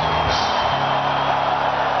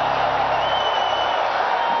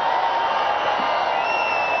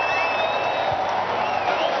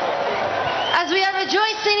 As we are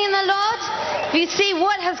rejoicing in the Lord, we see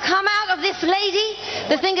what has come out of this lady.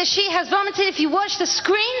 The thing that she has vomited. If you watch the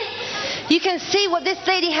screen, you can see what this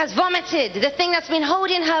lady has vomited. The thing that's been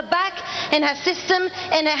holding her back in her system,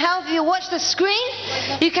 in her health. If you watch the screen,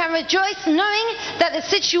 you can rejoice knowing that the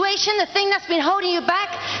situation, the thing that's been holding you back,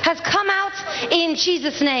 has come out in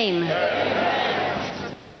Jesus' name.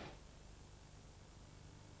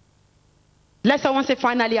 Let someone say,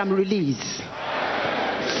 finally I'm released.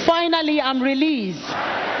 Finally I'm released.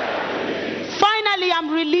 Finally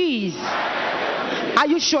I'm released. Are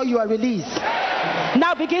you sure you are released?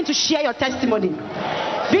 Now begin to share your testimony.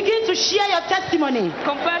 Begin to share your testimony.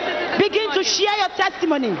 Begin to share your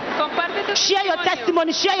testimony. Share your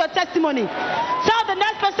testimony. Share your testimony. Tell the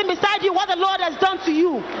next person beside you what the Lord has done to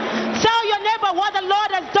you. Tell your neighbor what the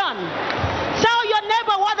Lord has done. Tell your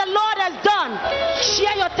neighbor what the Lord has done.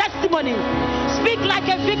 Share your testimony. Speak like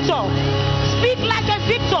a victor. Speak like a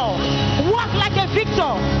victor. Walk like a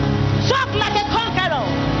victor. Talk like a conqueror.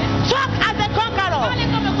 Talk as a conqueror.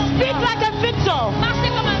 Speak like a victor.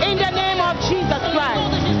 In the name of Jesus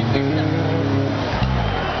Christ.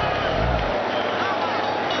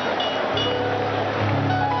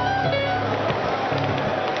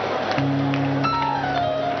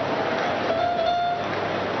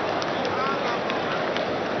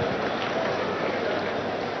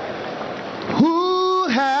 Who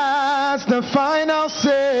has the final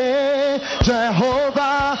say?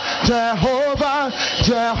 Jehovah, Jehovah, Jehovah.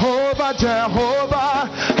 Jehovah,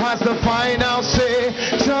 Jehovah has the final say.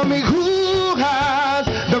 Tell me who has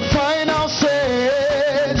the final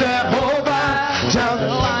say. Jehovah,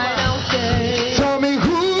 Jehovah. Tell me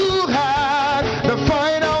who has the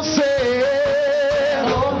final say.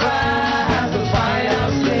 Jehovah has the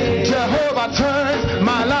final say. Jehovah turns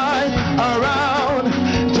my life around.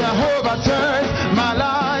 Jehovah turns my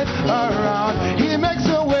life around. He makes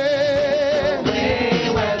a way.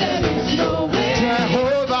 Where there is no way.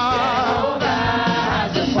 Jehovah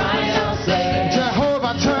has the final say.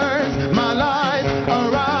 Jehovah turns my life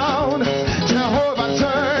around. Jehovah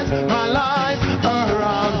turns my life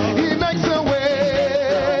around. He makes a way.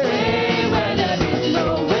 Where there is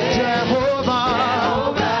no way. Jehovah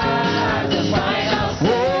has the final say.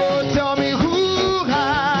 Oh, tell me who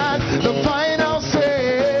has the final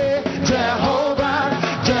say. Jehovah,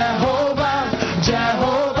 Jehovah,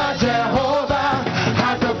 Jehovah, Jehovah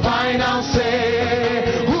has the final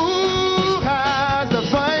say. Who has the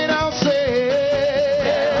final say?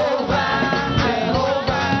 Jehovah,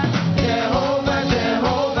 Jehovah, Jehovah,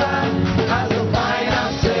 Jehovah has the final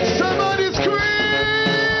say. Somebody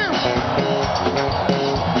scream!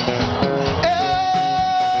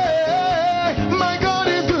 Hey, my God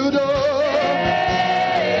is good, oh.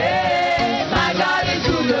 My God is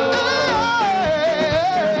good, oh.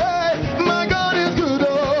 Hey, my God is good,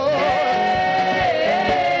 oh.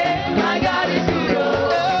 My God is good, oh.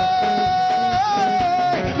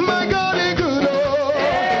 Hey, my God is good, oh.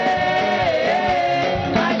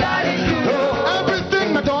 My God is good, oh. Everything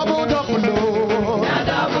a double, double, oh.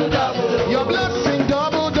 Your blessing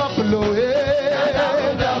double, double, oh. Yeah.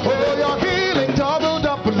 Oh, your healing double,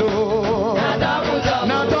 double, oh. Now double,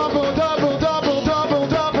 double, double, double,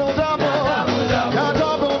 double, double. Now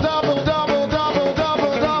double, double, double, double,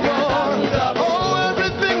 double, double. Oh,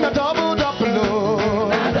 everything a double, double, oh.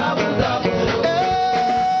 Hey,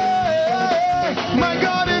 my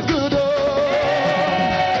God is good, oh.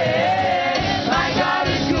 My God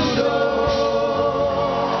is good, oh.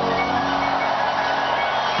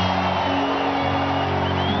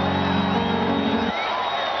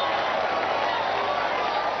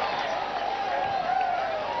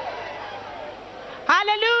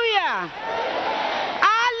 Hallelujah.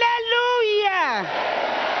 Hallelujah.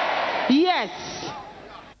 Yes.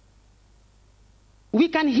 We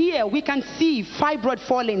can hear, we can see fibroid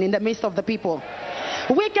falling in the midst of the people.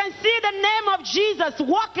 We can see the name of Jesus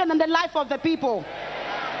walking in the life of the people.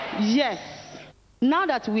 Yes. Now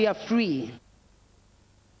that we are free,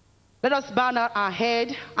 let us bow down our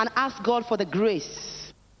head and ask God for the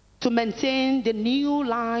grace to maintain the new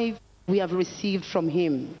life we have received from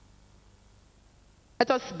Him.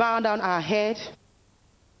 Let us bow down our head.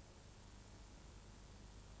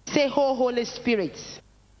 Say, oh Holy Spirit.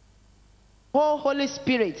 Oh Holy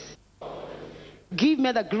Spirit, give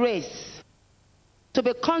me the grace to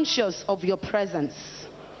be conscious of your presence.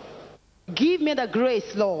 Give me the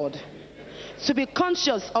grace, Lord, to be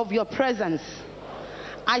conscious of your presence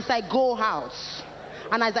as I go out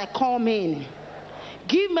and as I come in.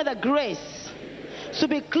 Give me the grace to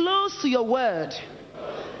be close to your word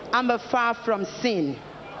and be far from sin.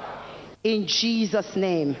 In Jesus'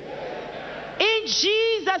 name. In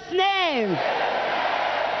Jesus' name.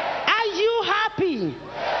 Are you happy?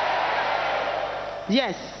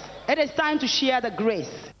 Yes. It is time to share the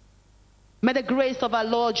grace. May the grace of our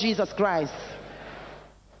Lord Jesus Christ,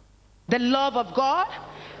 the love of God,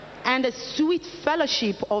 and the sweet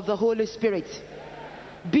fellowship of the Holy Spirit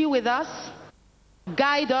be with us,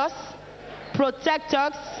 guide us, protect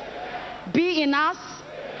us, be in us,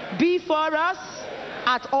 be for us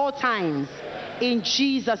at all times. In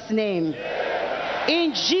Jesus' name.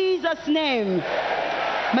 In Jesus' name.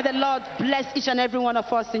 May the Lord bless each and every one of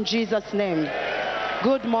us in Jesus' name.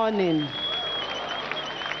 Good morning.